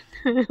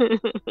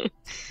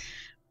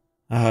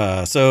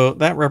 So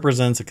that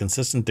represents a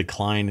consistent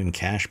decline in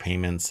cash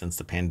payments since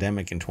the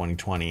pandemic in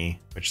 2020,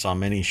 which saw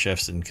many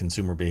shifts in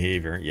consumer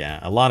behavior. Yeah,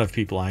 a lot of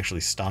people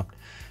actually stopped.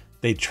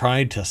 They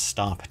tried to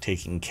stop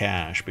taking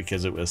cash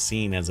because it was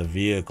seen as a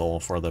vehicle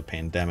for the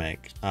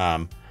pandemic.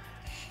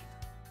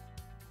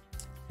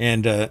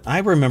 And I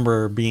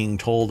remember being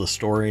told a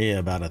story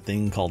about a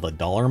thing called a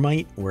dollar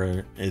mite,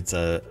 where it's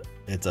a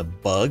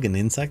bug, an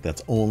insect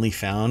that's only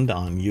found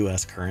on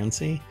U.S.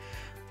 currency.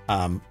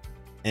 And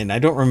I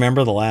don't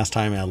remember the last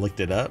time I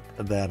looked it up.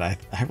 That I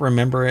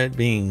remember it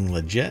being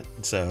legit.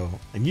 So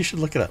and you should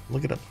look it up.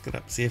 Look it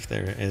up. See if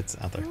it's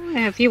out there.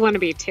 If you want to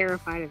be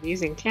terrified of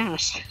using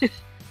cash.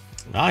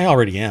 I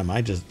already am.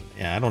 I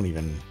don't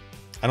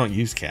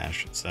use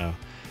cash. So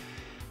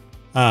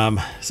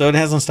it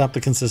hasn't stopped the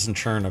consistent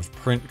churn of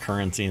print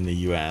currency in the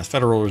U.S.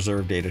 Federal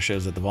Reserve data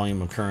shows that the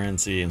volume of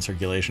currency in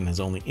circulation has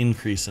only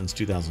increased since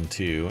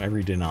 2002.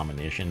 Every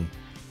denomination,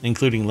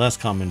 including less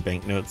common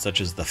banknotes such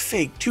as the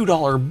fake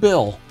 $2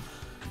 bill.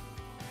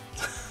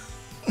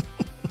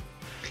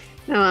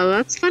 Oh,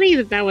 that's funny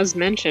that was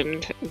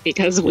mentioned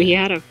because we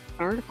had an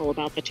article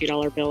about the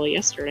 $2 bill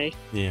yesterday.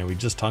 Yeah, we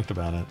just talked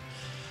about it.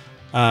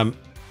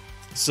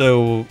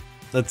 So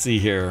let's see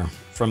here.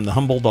 From the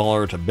humble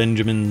dollar to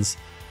Benjamin's.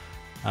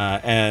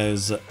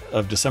 As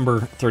of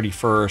December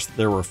 31st,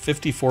 there were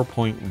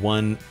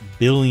 54.1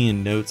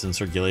 billion notes in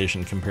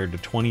circulation compared to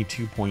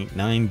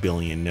 22.9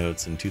 billion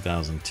notes in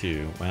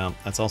 2002. Well,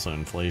 that's also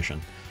inflation.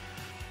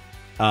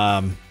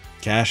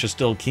 Cash is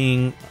still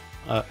king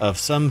of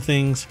some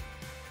things.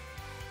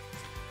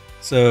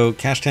 So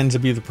cash tends to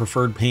be the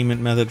preferred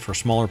payment method for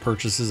smaller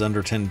purchases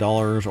under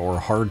 $10 or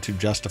hard to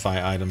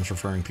justify items,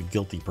 referring to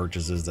guilty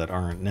purchases that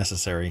aren't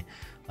necessary,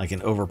 like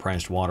an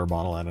overpriced water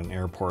bottle at an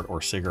airport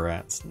or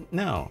cigarettes.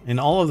 No, in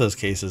all of those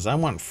cases, I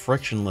want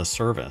frictionless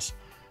service.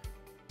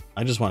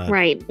 I just want to...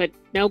 Right, but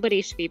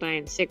nobody should be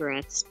buying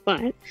cigarettes,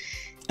 but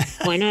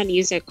why not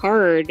use a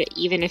card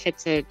even if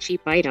it's a cheap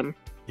item?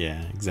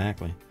 Yeah,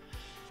 exactly.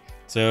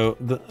 So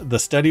the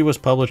study was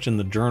published in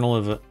the Journal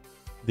of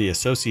the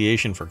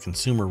Association for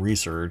Consumer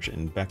Research,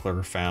 and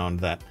Beckler found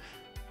that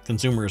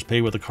consumers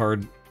pay with a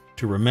card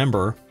to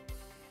remember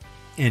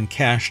and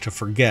cash to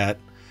forget.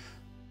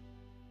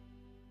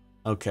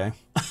 Okay.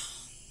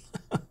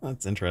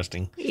 That's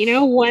interesting. You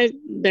know what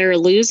they're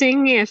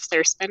losing if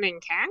they're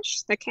spending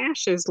cash? The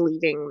cash is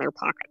leaving their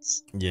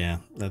pockets. Yeah,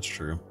 that's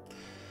true.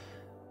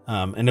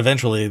 And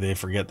eventually they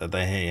forget that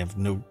they have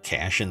no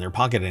cash in their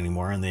pocket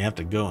anymore and they have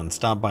to go and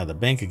stop by the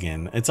bank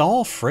again. It's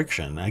all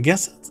friction. I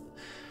guess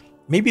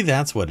maybe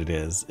that's what it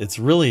is. It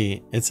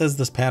says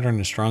this pattern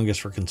is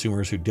strongest for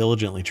consumers who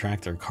diligently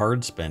track their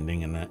card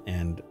spending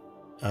and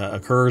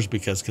occurs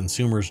because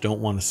consumers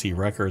don't want to see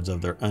records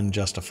of their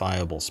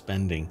unjustifiable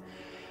spending.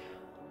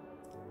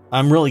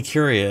 I'm really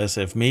curious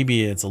if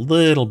maybe it's a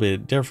little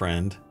bit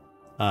different,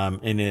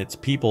 and it's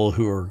people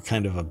who are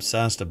kind of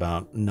obsessed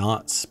about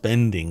not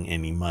spending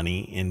any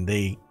money, and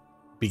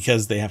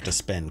because they have to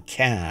spend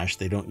cash,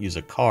 they don't use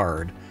a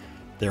card.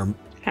 They're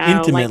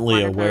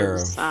intimately aware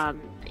of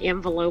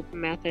envelope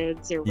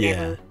methods or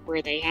whatever,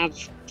 where they have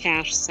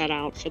cash set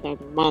out for the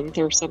month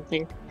or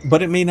something.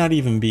 But it may not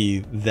even be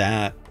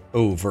that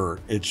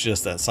overt. It's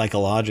just that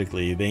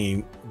psychologically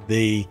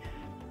they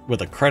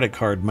with a credit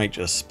card might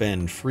just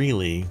spend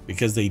freely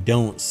because they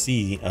don't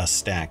see a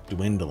stack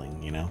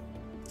dwindling, you know.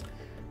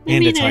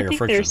 And it's higher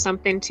friction. There's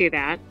something to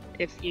that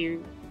if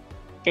you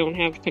don't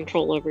have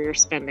control over your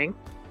spending.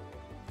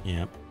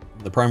 Yeah.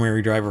 The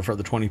primary driver for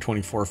the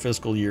 2024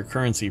 fiscal year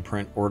currency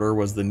print order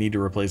was the need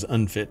to replace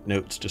unfit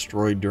notes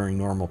destroyed during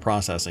normal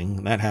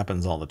processing. That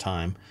happens all the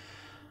time.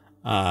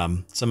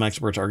 Some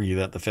experts argue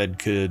that the Fed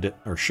could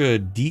or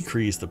should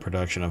decrease the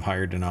production of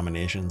higher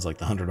denominations like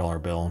the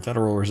 $100 bill.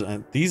 Federal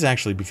Reserve, these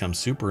actually become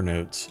super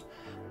notes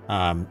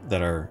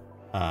that are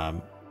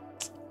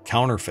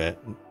counterfeit,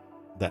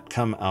 that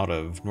come out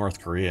of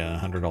North Korea,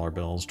 $100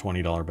 bills,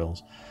 $20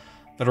 bills.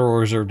 Federal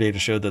Reserve data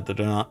showed that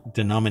the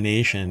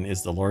denomination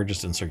is the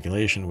largest in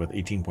circulation with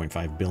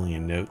 18.5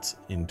 billion notes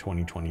in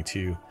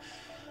 2022.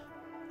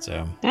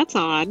 So that's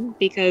odd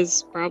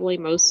because probably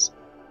most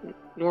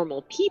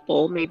normal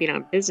people, maybe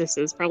not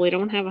businesses, probably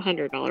don't have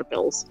 $100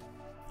 bills.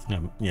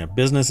 Yeah,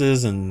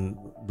 businesses and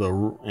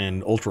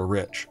ultra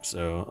rich.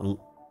 So,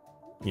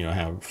 you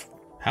know,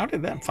 how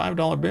did that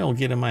 $5 bill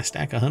get in my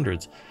stack of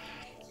hundreds?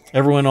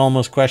 Everyone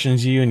almost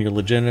questions you and your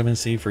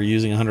legitimacy for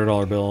using a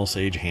 $100 bill.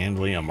 Sage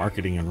Handley, a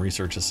marketing and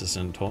research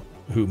assistant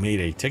who made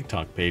a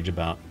TikTok page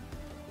about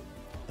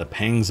the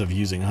pangs of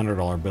using a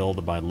 $100 bill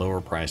to buy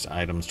lower priced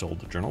items, told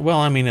the Journal. Well,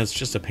 I mean, it's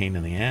just a pain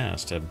in the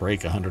ass to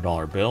break a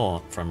 $100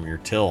 bill from your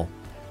till.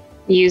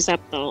 Use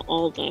up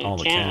all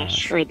the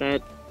cash or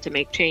to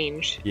make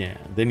change. Yeah,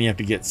 then you have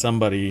to get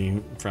somebody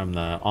from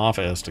the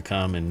office to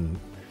come and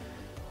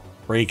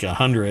break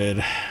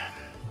 100.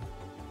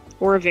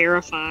 Or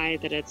verify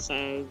that it's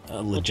a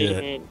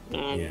legitimate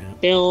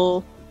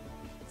bill.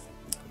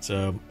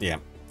 So, yeah.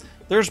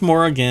 There's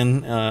more,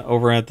 again,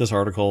 over at this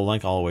article.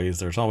 Like always,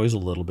 there's always a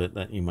little bit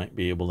that you might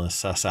be able to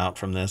suss out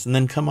from this. And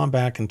then come on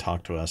back and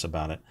talk to us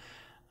about it.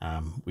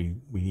 We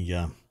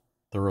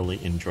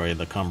thoroughly enjoy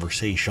the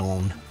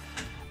conversation.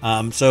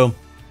 So,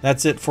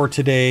 that's it for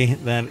today.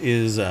 That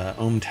is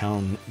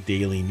ohmTown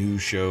Daily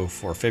News Show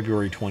for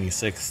February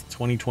 26th,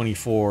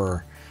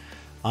 2024.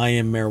 I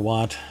am Mayor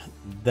Watt.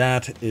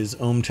 That is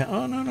ohmTown.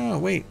 Oh, no,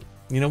 wait.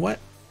 You know what?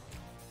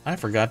 I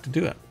forgot to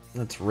do it.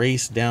 Let's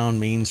race down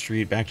Main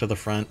Street back to the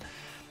front.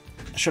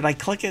 Should I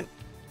click it?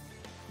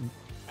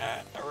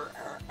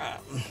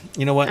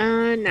 You know what?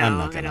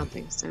 No, I don't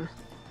think so.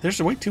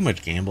 There's way too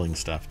much gambling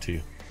stuff,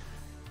 too.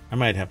 I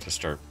might have to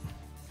start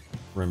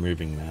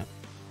removing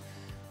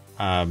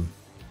that.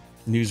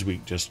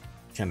 Newsweek just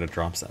kind of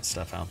drops that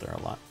stuff out there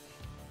a lot.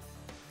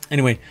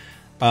 Anyway,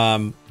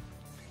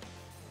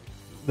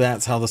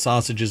 that's how the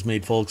sausage is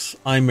made, folks.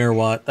 I'm Mayor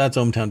Watt. That's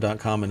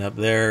ohmtown.com, and up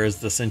there is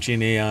the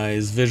Sentient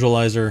AI's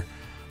visualizer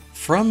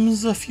from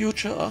the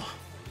future.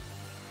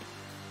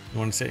 You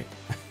want to say?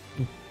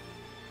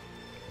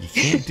 You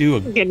can't do a...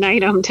 Good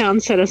night,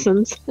 ohmTown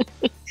citizens.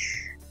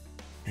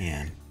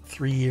 Man,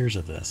 3 years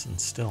of this, and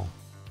still...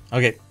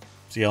 Okay,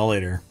 see y'all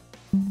later.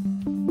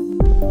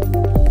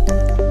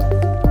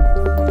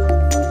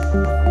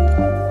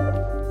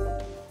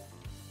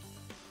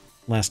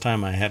 Last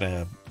time I had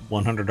a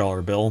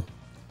 $100 bill,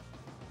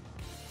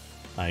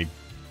 I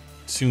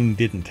soon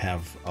didn't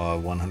have a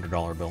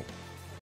 $100 bill.